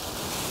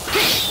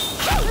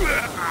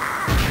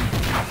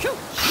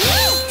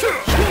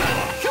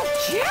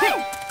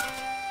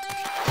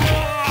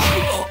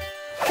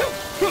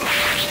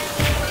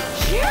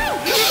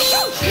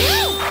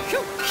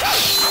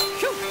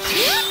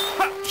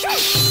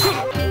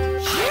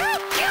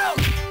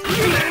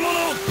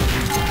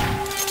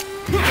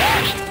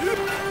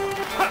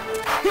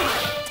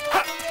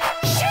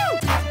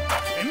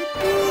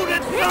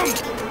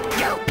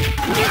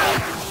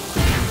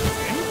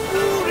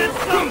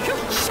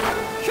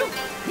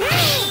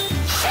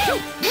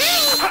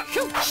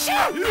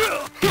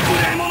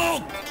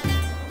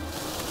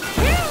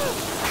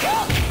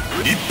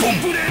1本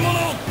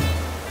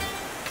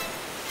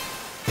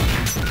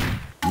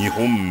2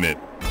本目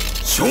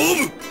勝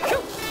負。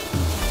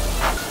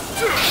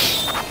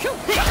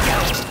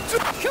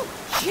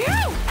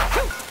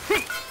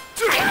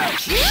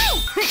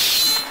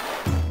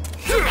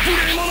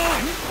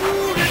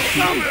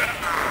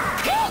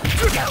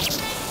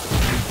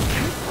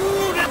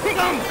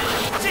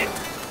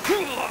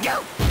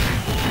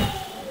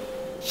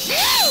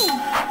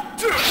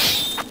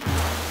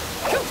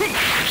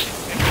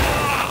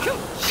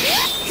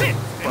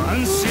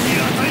万死に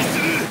値す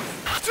る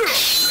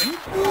旋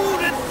風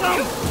列山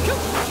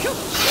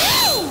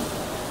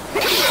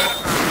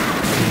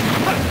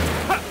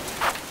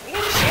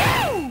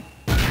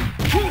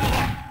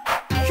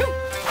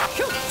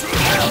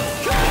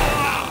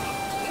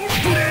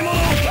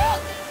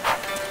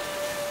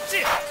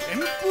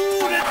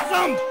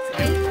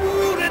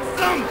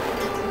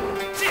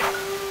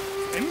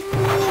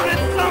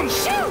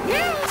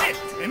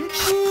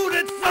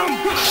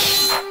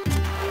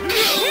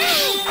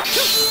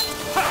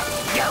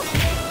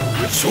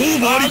勝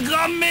負あり。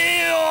がめ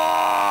よ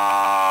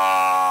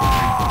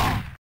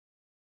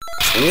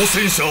挑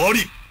戦者あり。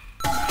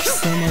貴様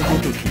ご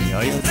ときに操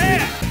れる。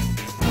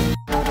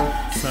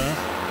さあ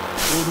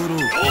踊ろう。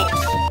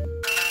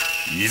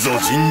いざ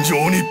尋常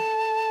に。1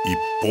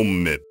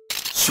本目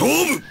勝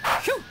負。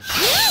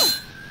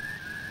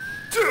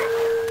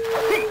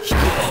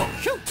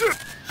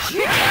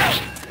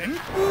旋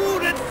風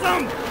列山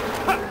旋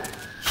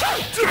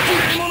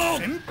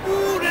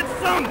風列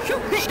山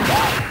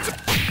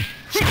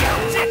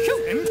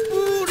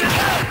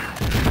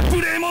無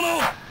礼者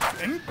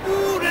旋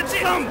風列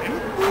山無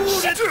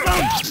礼者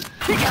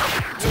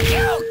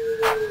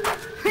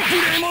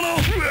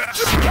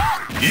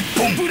1本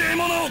無礼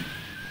者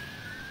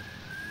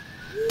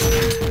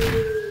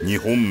2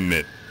本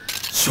目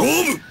勝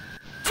負。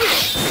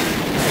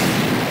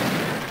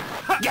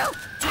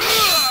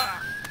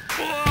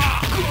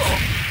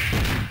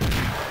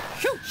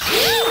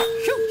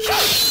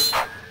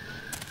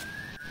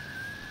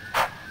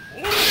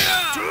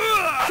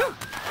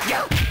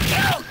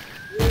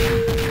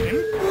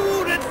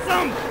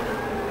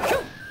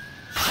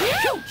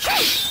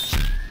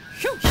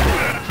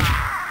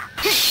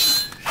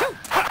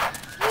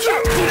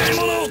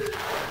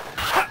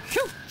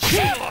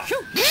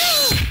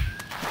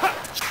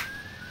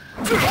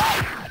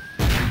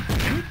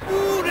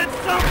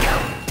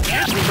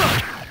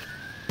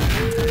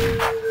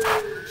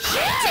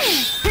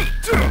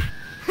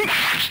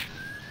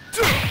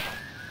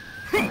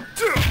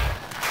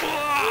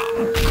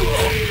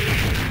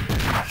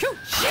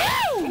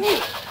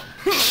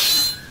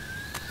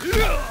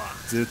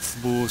絶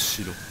望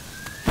しろ。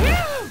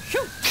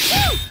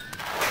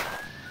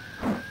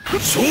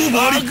勝負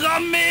あり。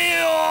がめ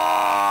よ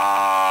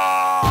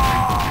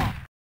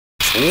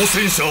挑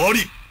戦者あ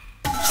り。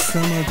貴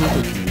様ご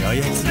ときに操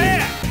れ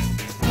る。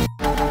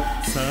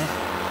さあ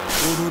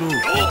踊ろう。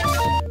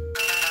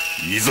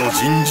いざ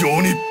尋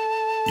常に。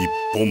一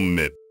本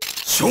目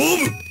勝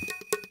負。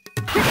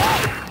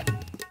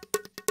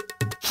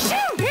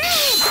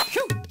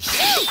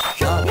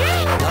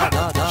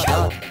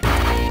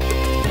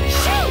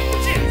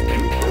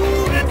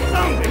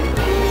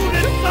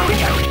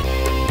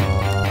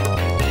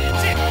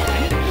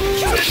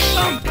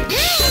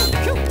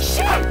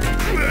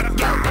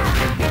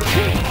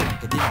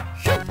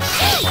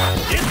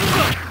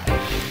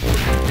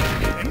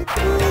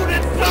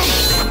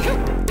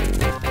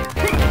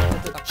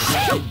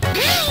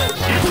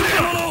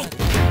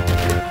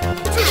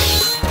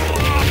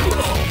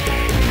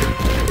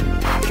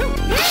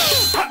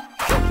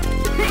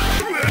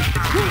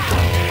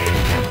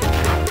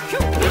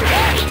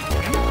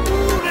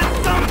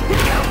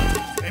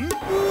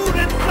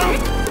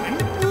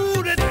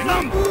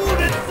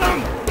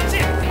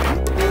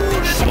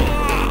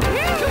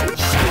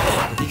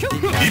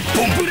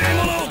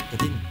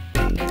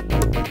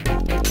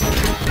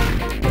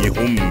2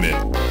本目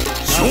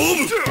勝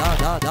負。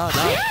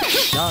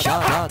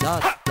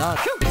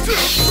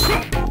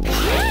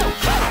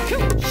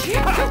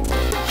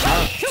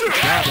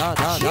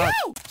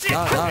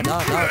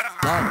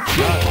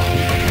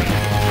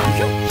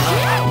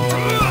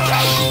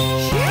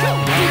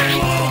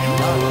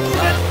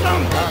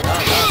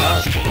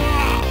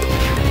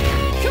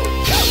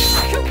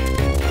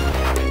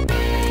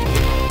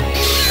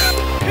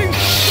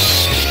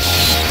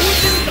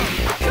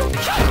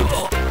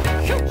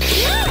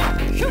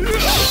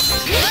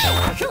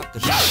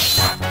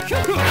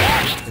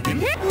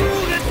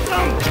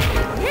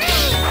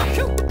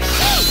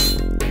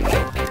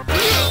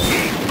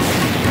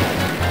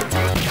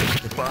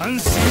万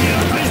死に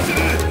値する。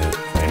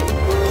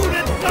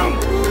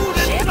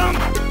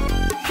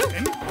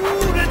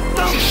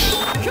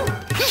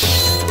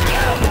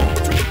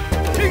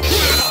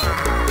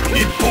1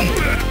本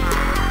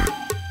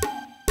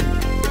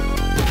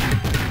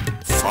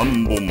3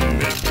本目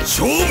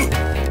勝負。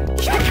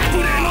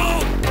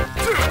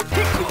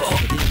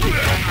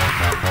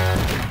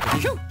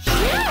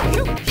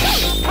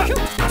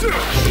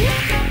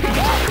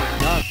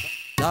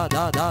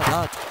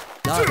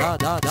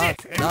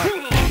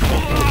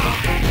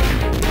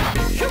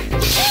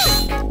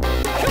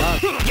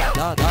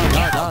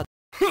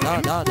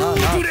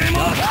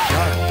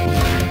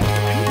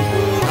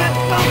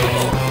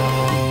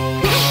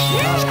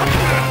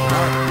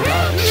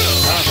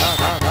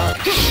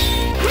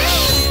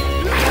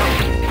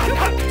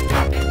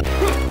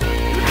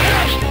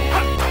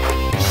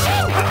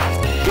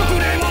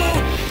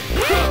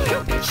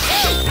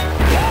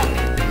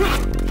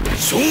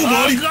勝負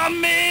あり。が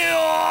めよ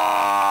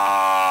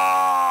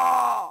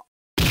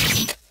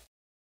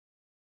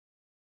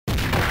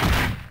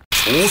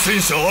挑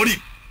戦者あ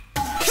り。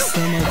貴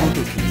様ご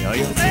ときに操れ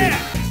る。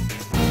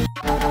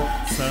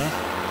さあ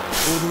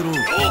踊ろう。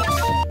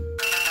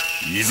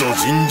いざ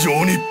尋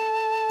常に。1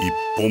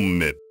本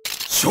目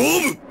勝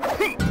負。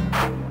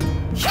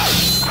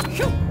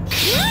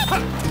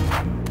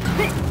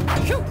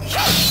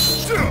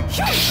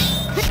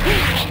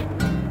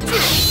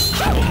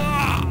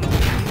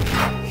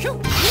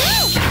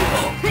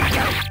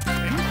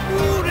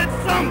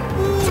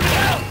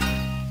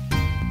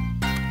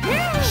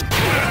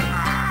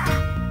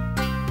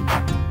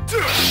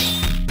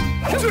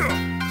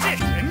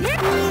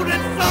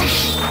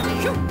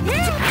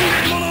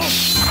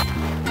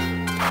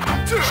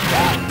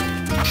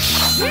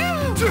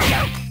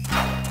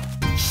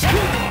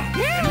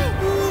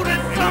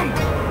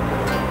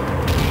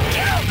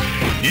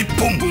1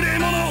本無礼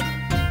者。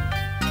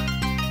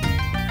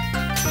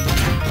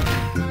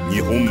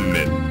2本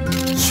目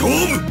勝負。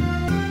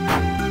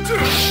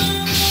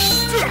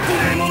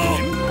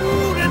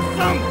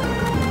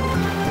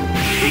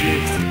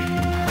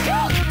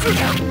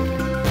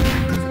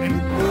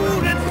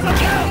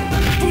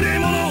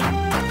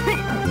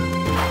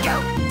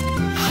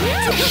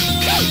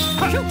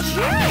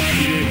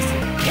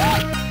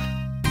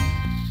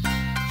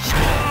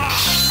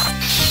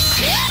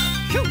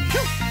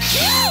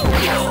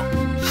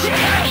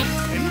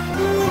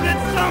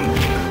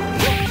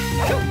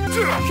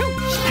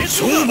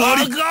勝負あ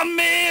り。が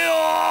めよ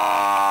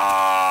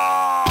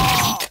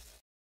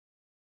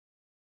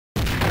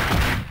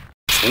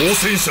挑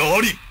戦者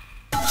あり。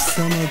貴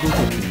様ごと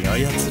きに操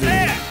れ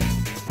る。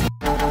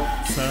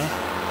さあ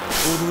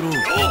踊ろう。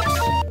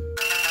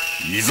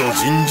いざ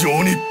尋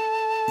常に。1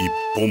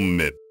本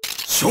目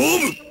勝負。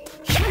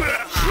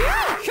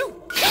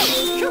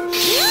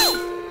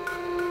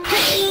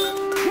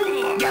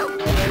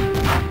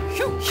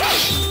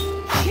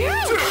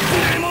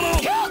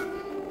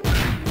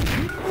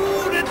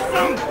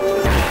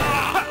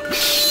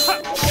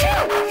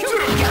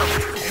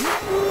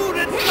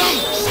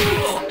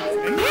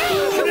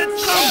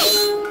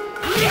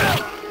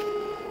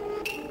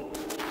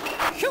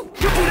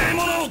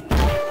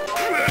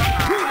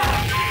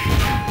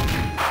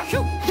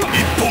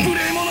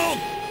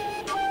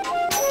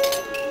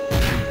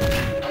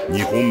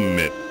2本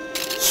目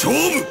勝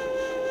負。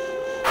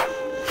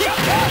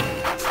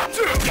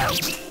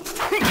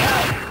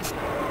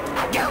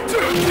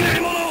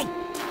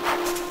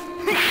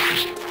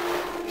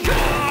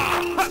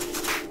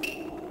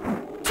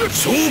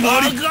勝負あ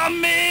り。が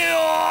めよ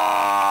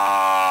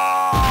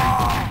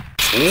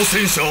挑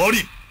戦者あ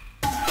り。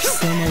貴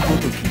様ご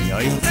ときに操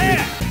れる。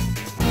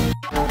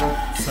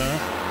さあ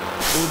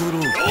踊ろ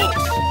う。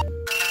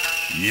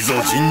い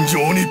ざ尋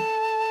常に。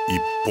1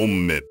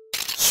本目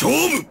勝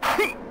負。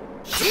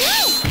旋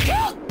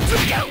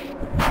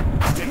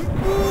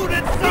風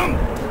列山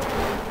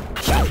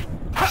旋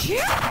風列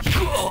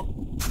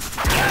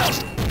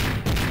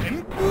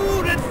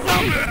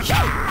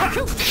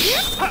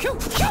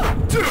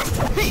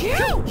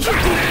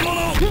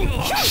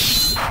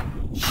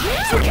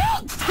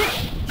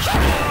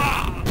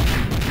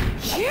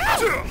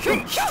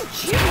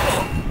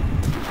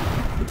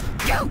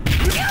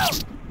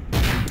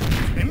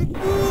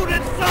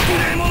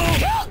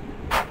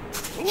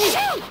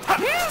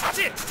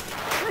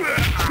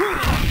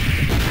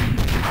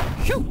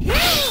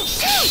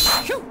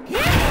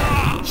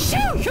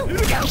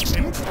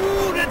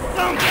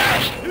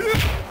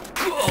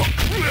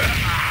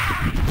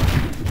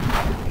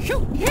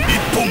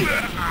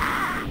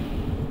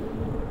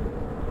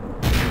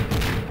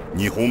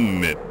2本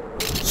目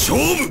勝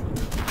負。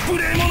無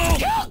礼者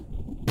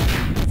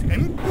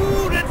旋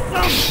風列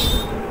山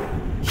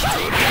旋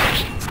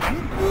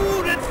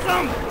風列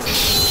山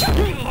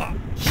無礼者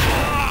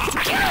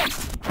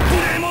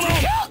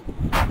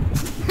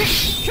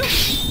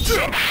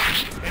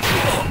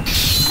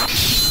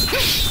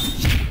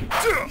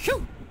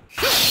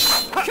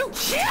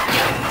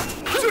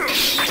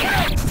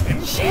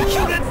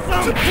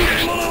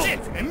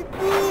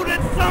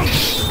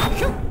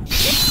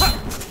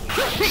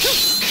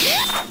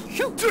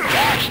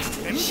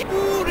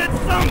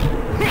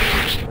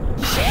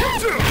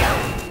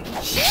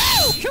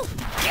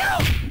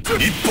1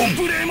本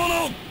無礼者。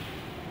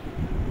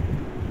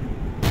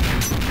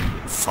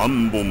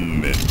3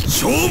本目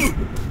勝負。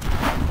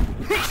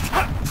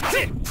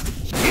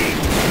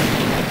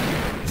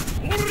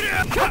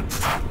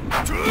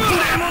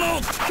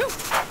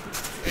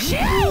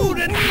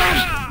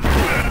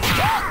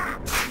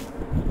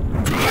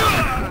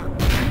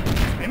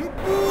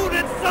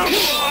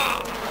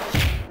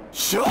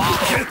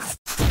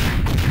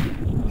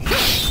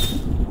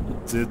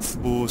絶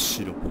望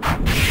しろ。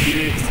ひ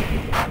れ伏せ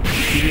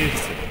ひれ伏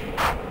せ。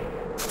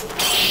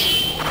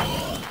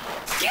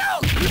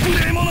無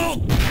礼者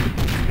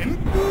旋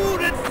風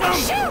列山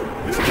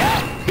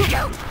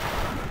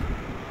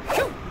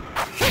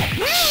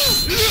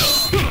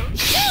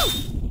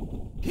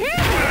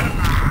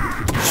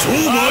勝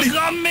負あり。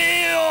がめ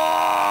よ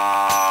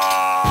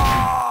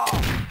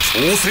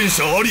挑戦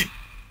者あり。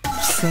貴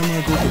様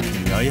ごときに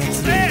操れる。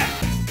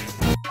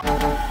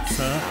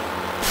さあ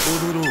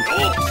踊ろう。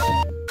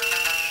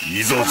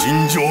いざ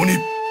尋常に。1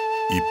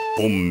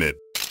本目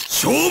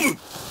勝負。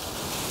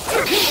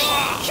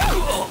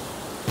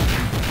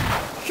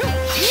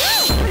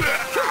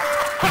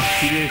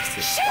ひれ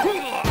伏せ。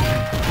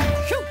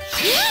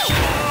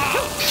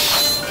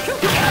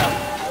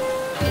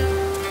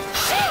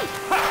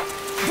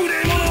無礼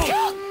者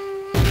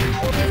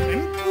旋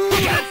風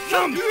列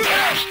山無礼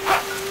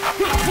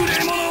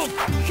者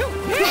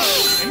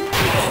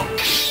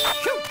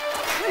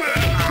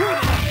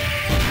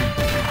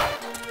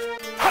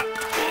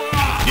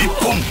1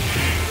本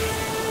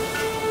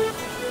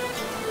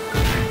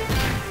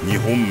2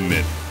本目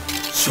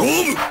勝負。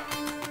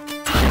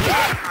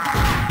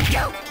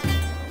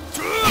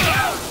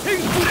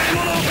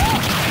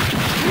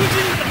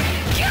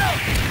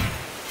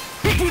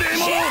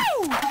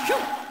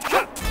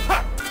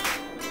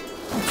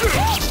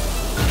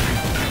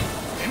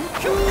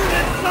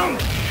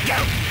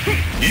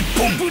1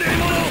本無礼者。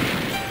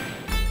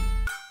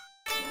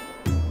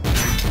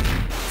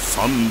3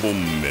本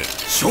目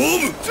勝負。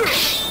旋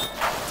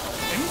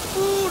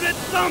風列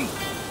山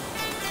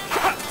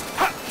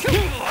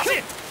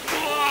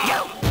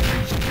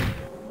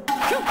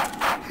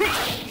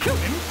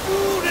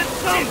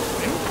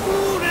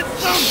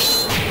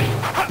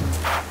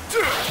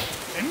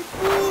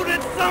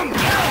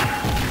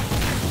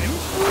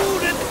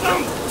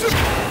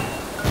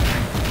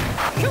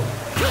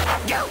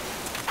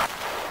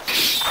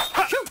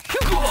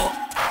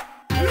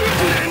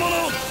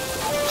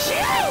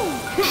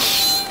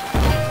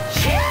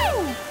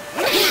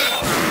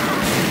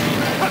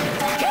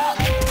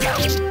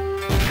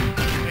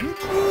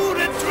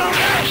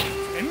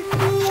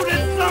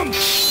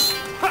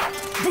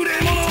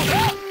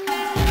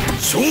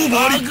勝負あ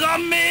り。が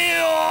め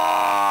よ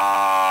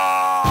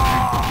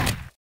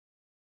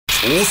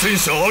挑戦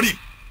者あり。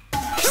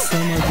貴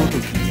様ごと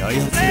きに操れ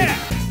る。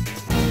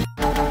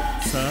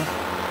さあ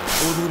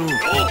踊ろう。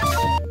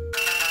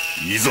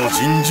いざ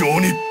尋常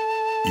に。1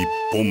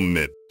本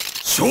目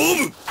勝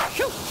負。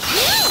旋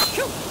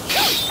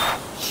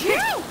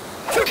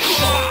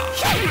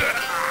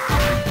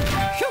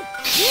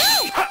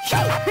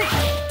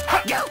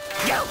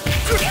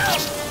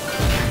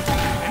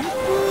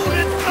風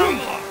列山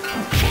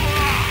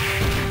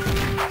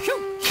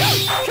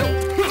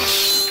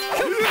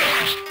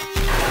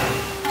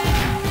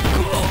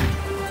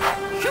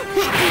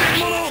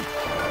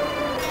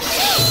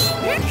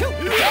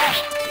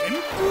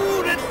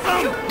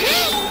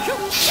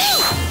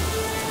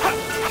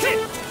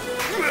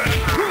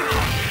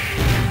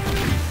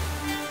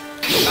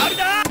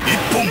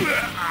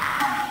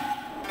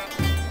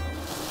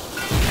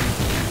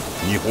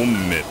本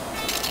目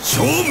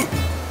勝負。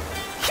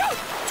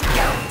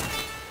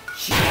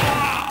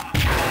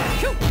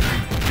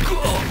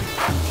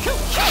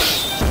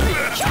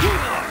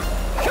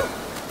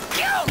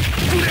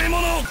無礼者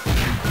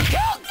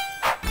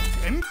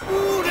旋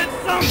風列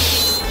山。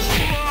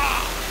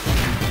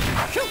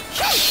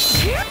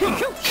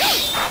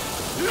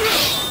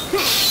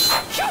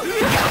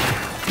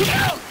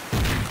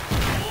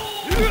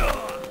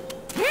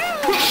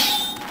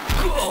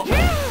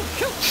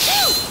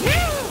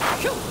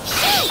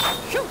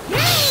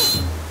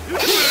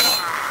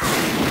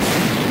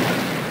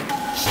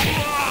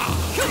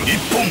一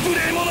本無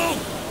礼者。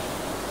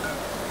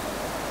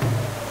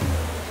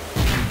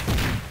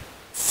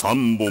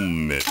三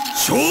本目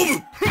勝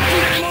負。無礼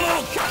者。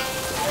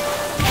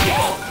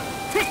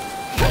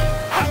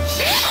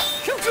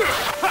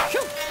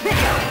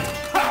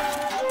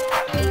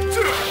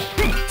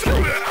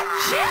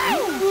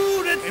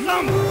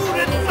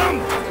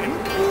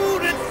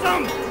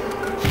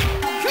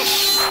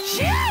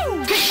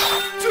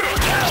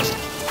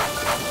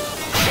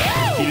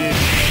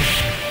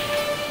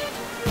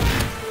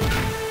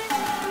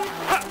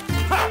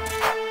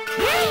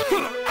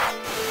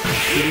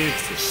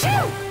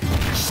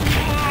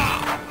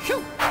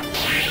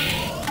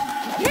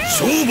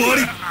勝負あ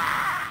り。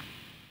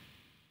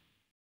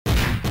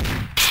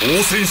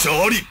挑戦者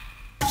あり。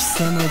貴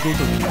様ごとき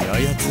に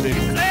操れる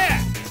か。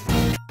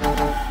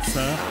さあ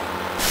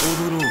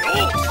踊ろう。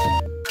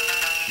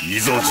い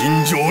ざ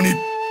尋常に。一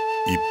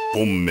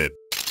本目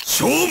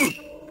勝負。無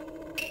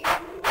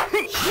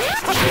礼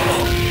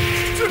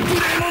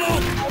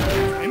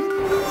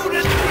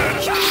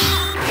者。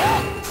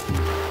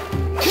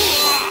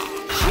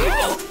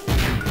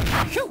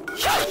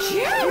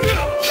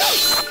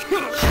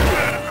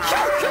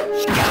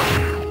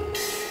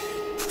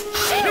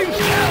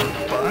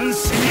万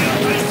死に値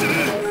する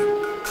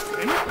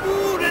旋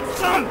風列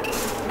山。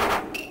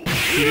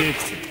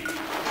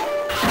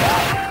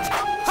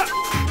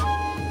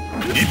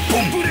一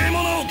本無礼者。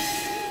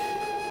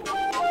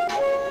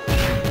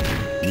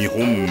二本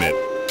目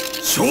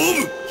勝負。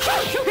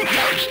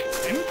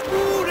旋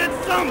風列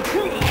山。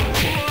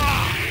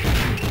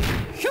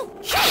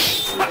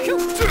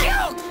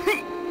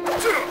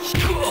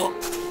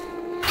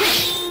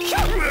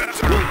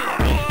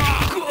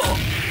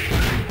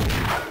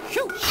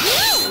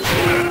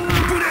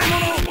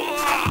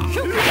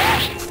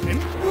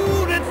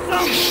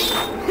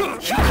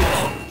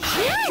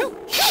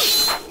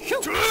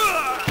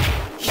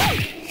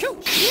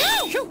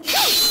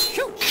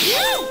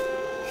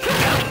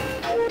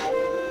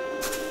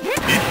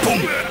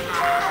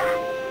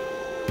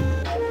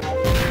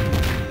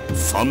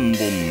三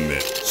本目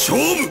勝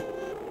負。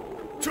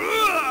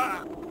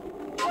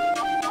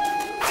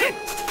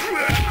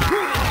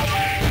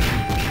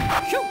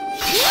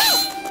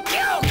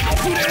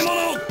無礼者。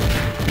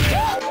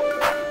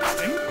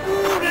旋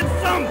風列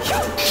山。無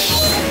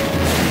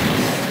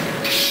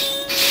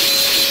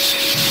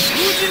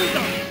尽山。無礼者。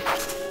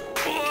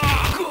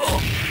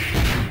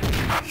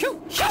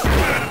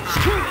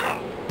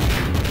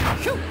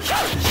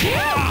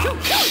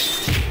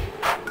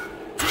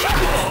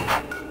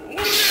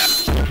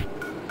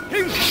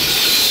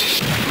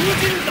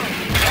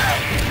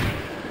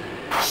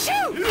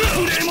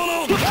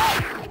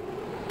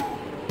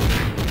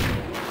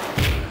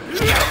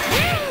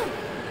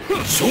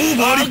勝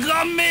負あり。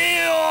が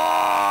めよ。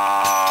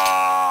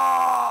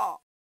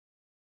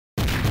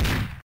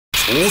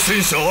挑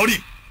戦者あ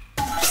り。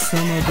貴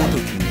様ごと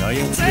きに操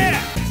れる。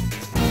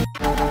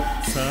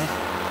さあ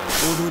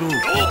踊ろう。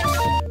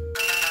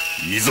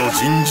いざ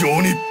尋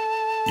常に。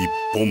一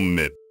本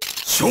目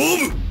勝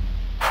負。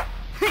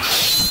無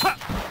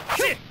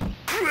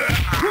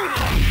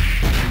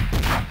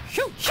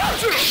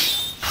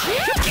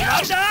礼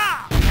者。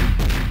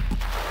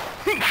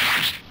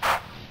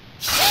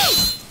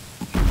一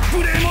本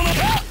無礼者。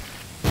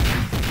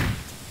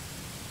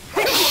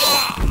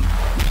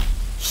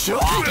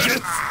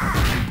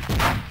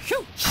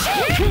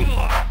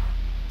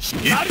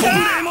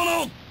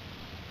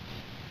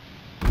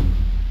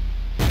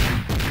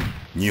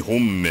二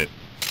本目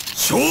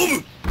勝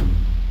負。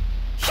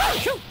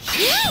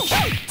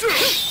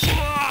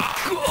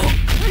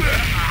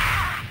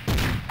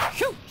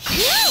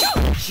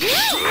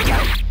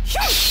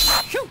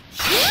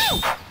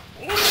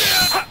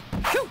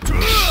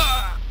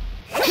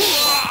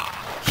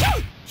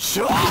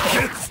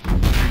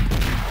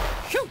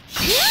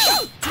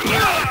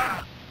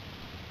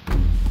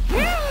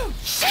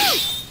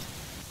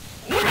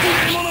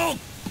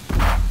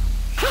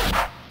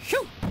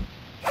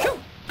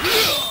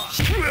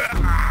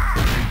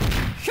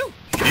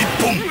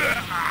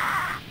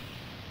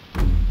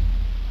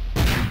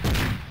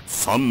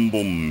三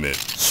本目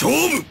勝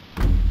負。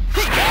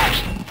無礼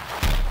者。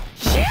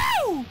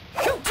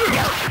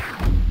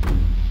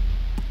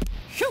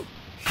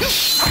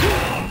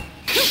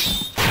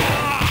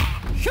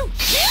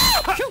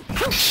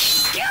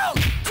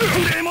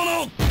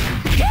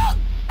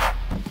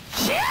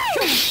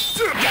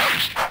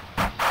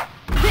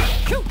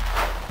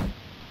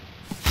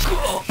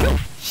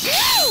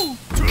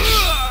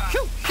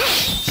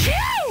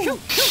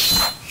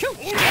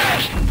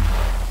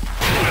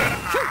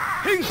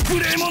無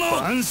礼者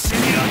万死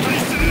に値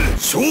する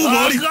勝負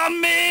あり。崇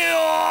めよ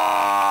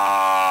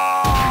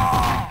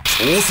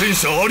挑戦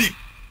者あり。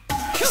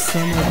貴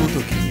様ご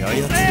ときに操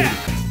れるか。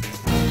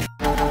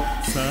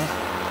さあ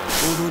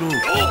踊ろう。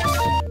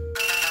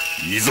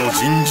いざ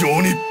尋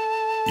常に一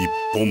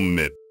本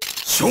目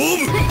勝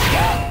負。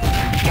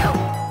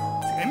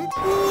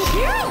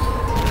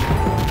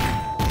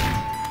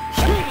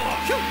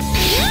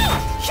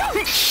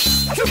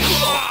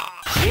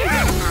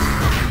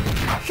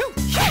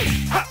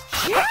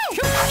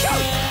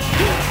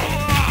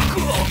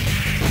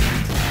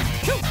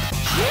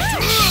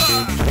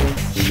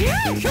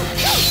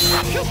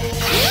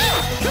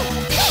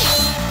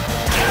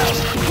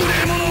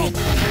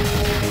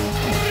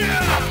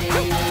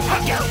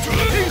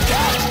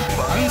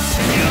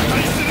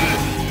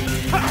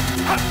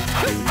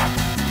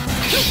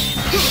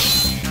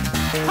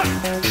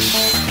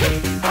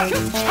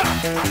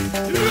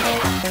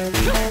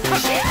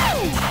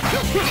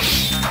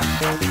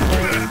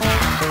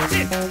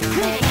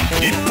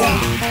一本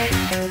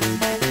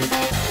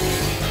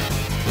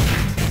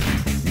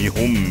二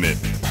本目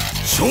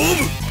勝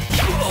負。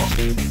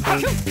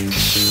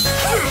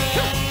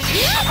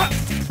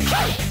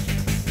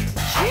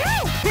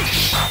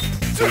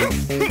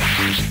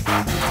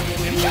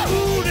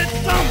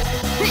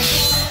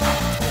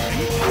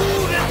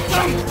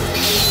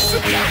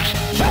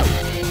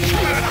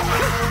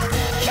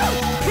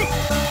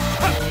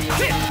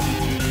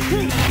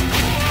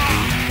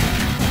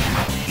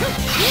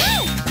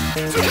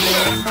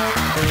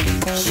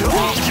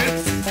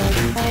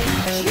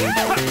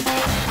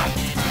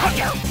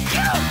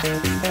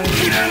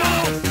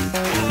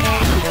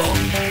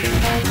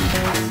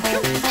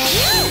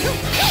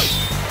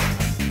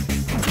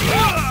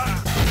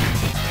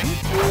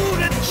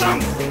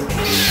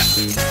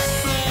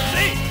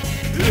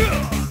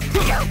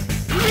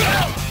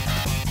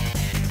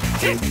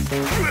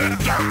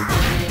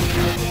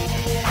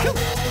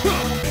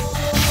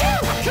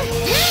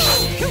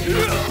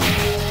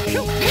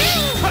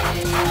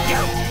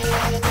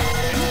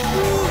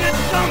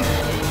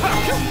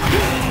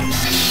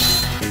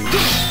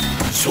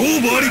勝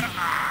負あり。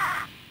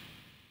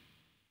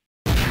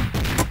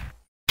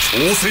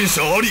挑戦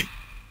者あり。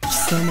貴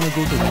様ご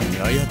ときに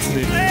操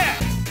れるか。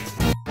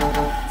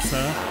さあ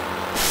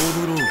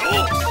踊ろう。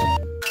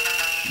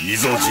い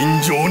ざ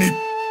尋常に一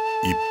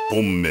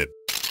本目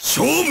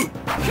勝負。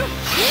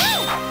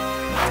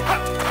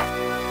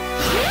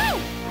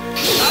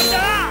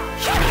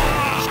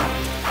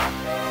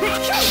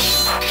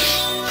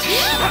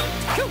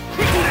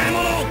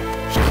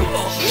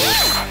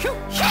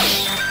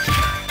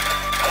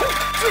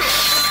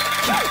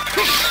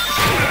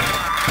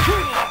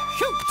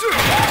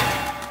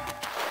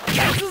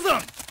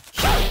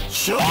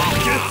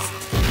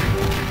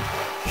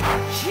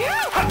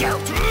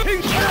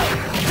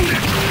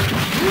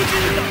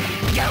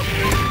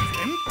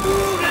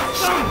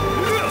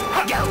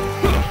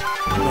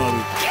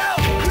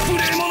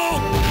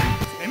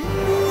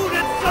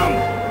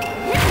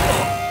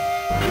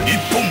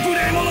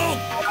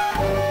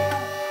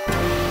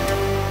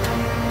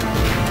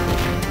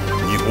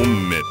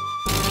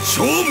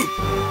勝負。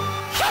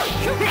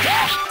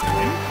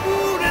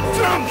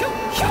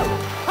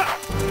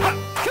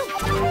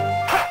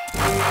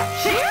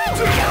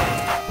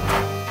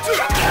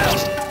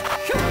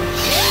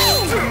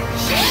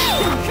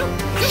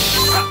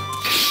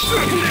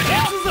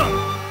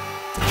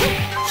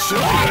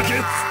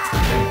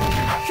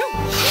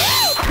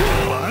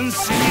万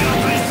死に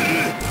値する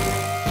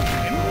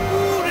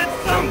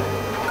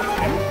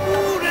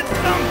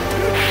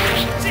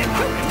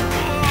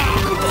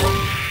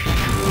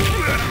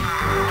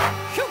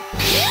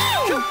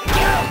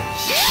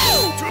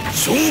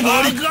勝負あ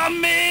り。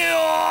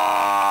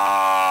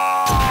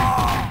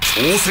挑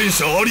戦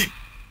者あり。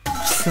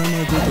貴様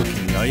ごとき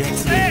に操れる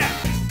か。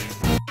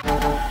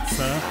さ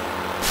あ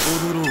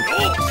踊ろう。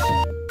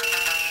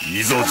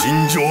いざ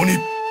尋常に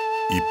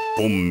一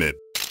本目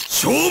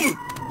勝負。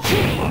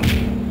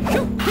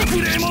無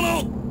礼者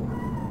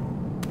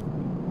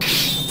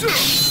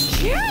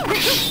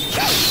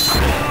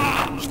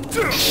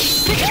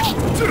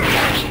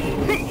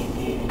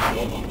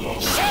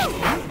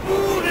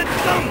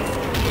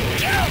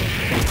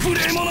無礼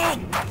者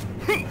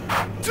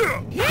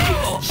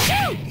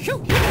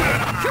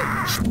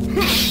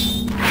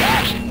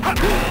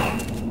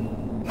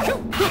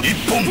一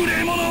本無礼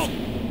者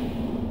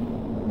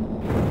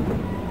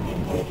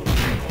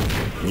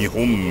二本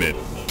目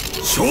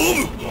勝負。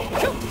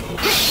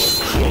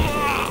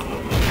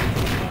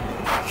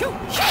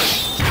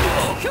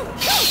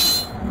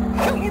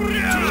無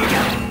礼者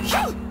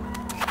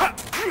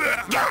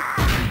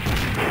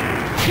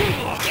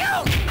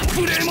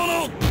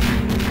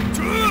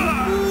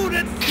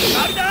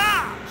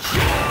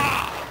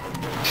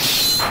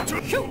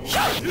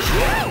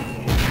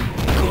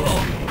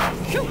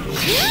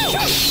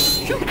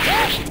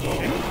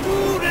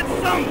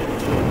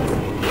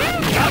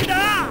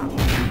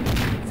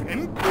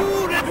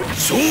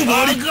勝負あ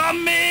り。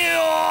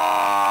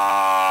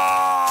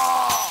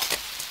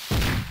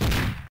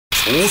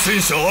挑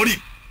戦者あり。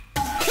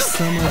貴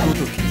様ご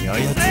ときに操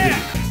れるか。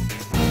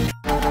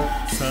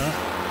さあ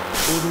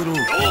踊ろう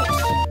か。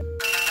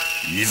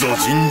いざ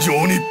尋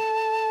常に一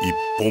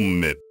本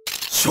目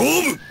勝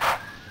負。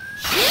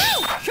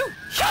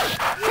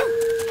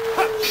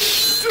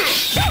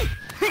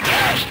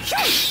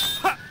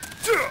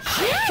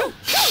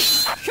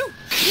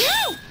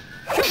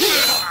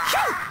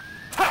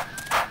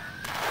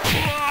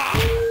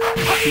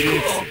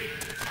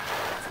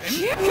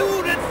比例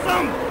強烈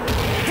さん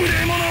無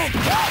礼者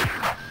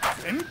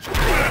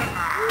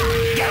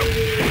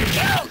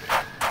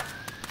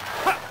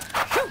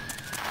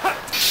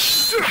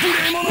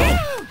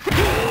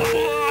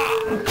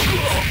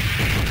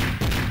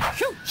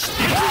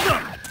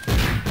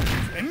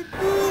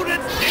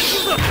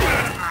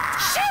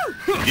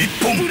一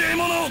本無礼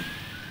者。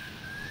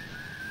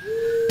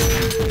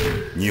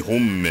二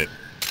本目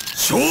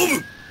勝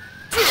負。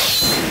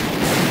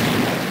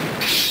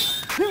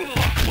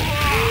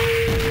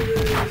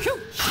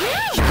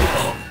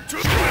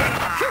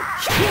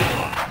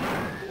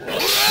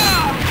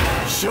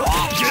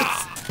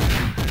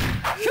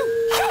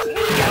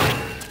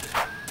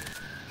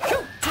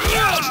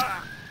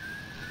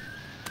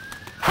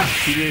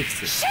比例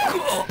伏せ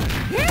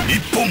一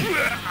本。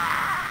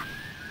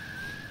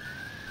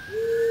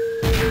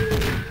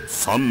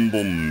三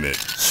本目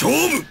勝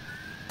負。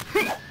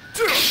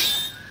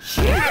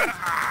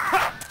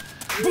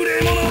無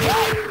礼者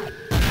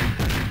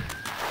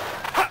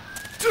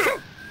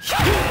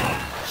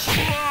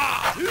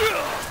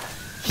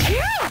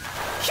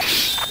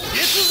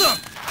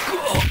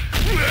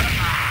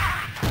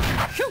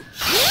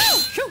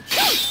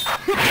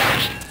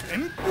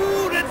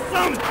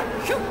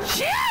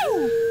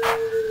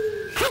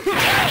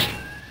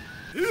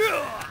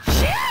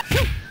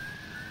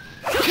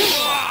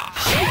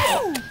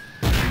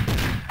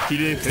比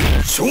例伏せ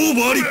勝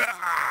負あり。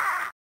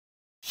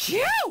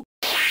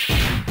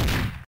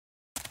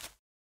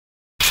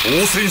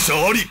挑戦者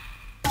あり。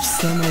貴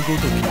様ごと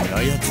きに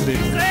操れる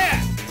か。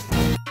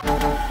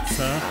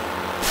さあ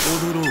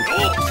踊ろうか。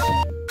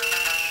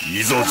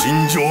いざ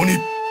尋常に一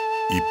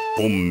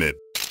本目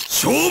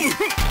勝負。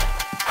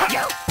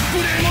無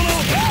礼者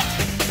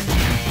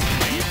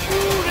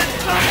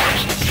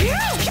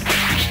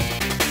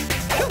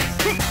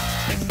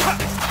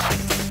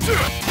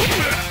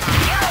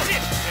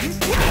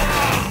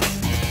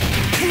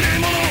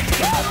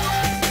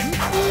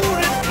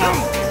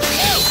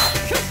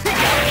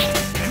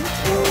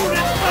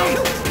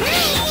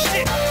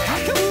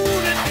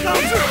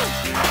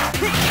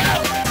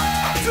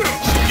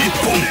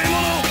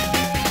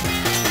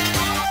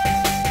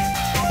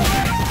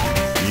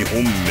二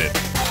本目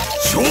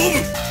勝負。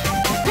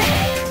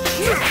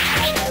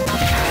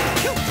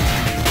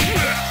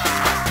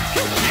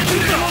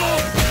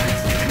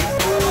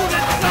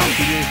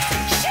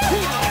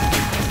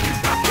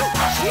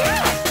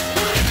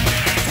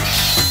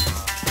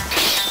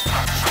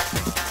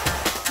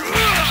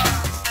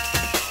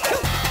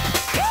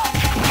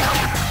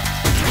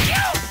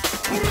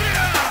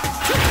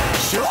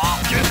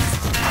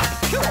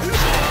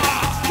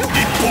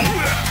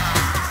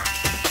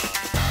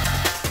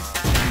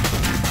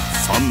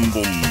三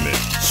本目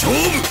勝負。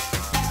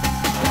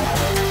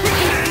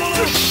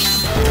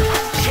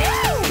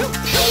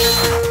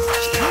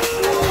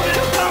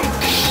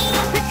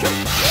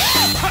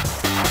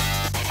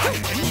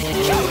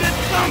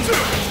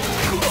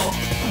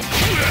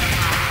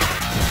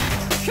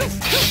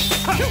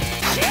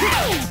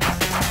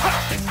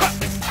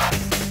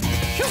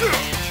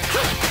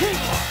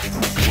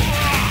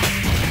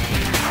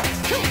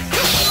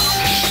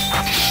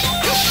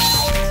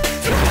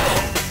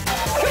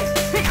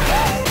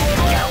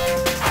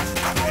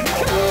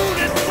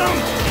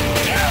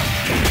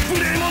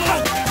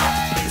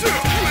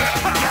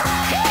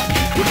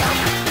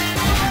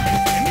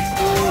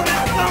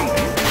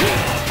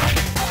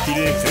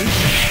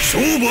勝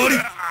負あり。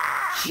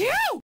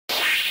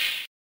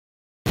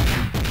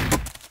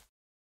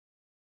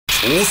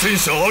挑戦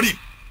者あり。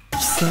貴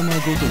様ご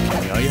とき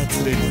に操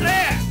れるか。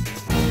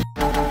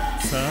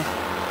さあ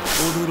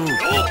踊ろう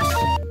か。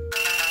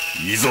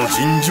いざ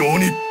尋常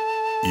に一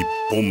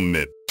本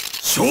目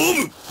勝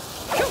負。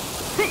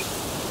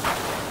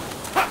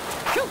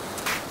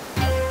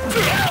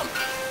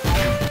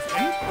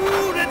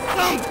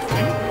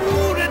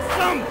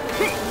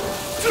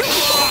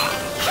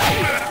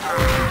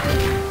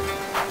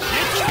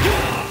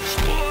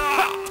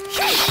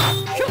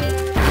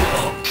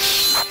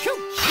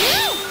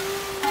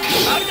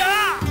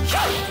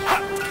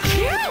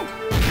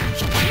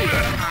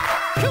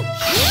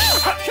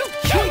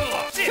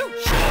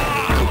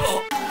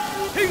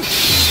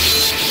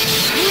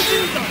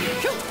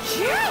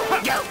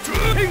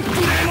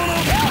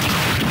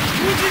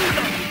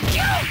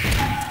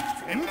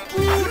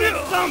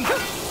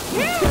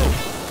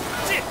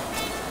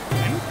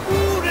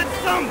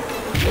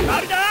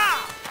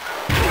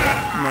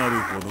なる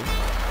ほど。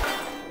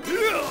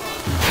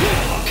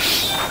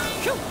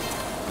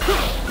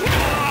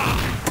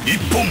一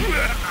本。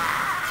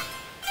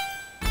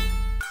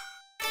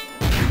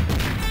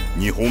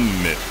二本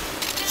目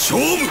勝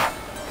負。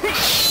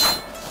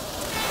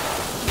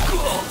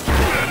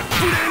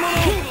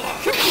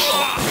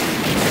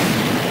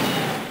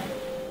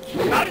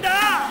あれだ。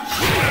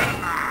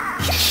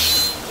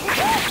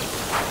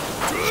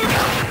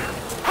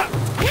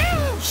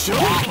衝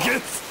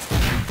撃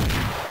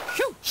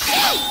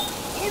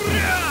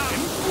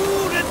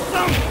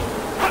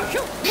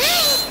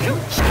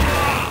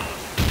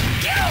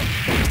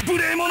無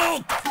礼者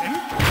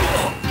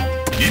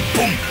一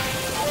本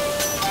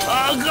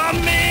あが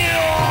めよ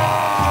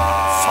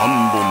3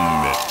本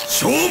目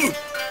勝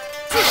負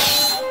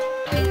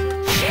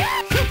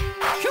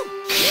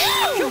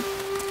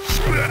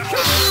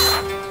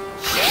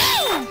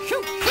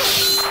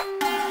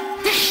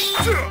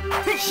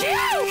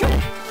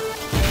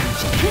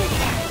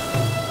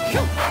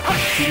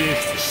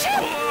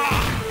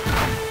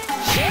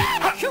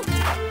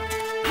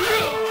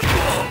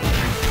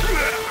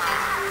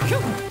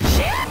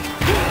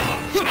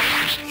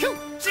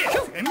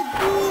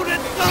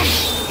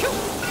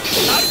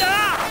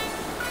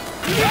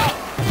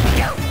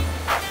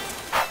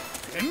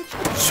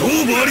勝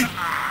負あ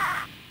り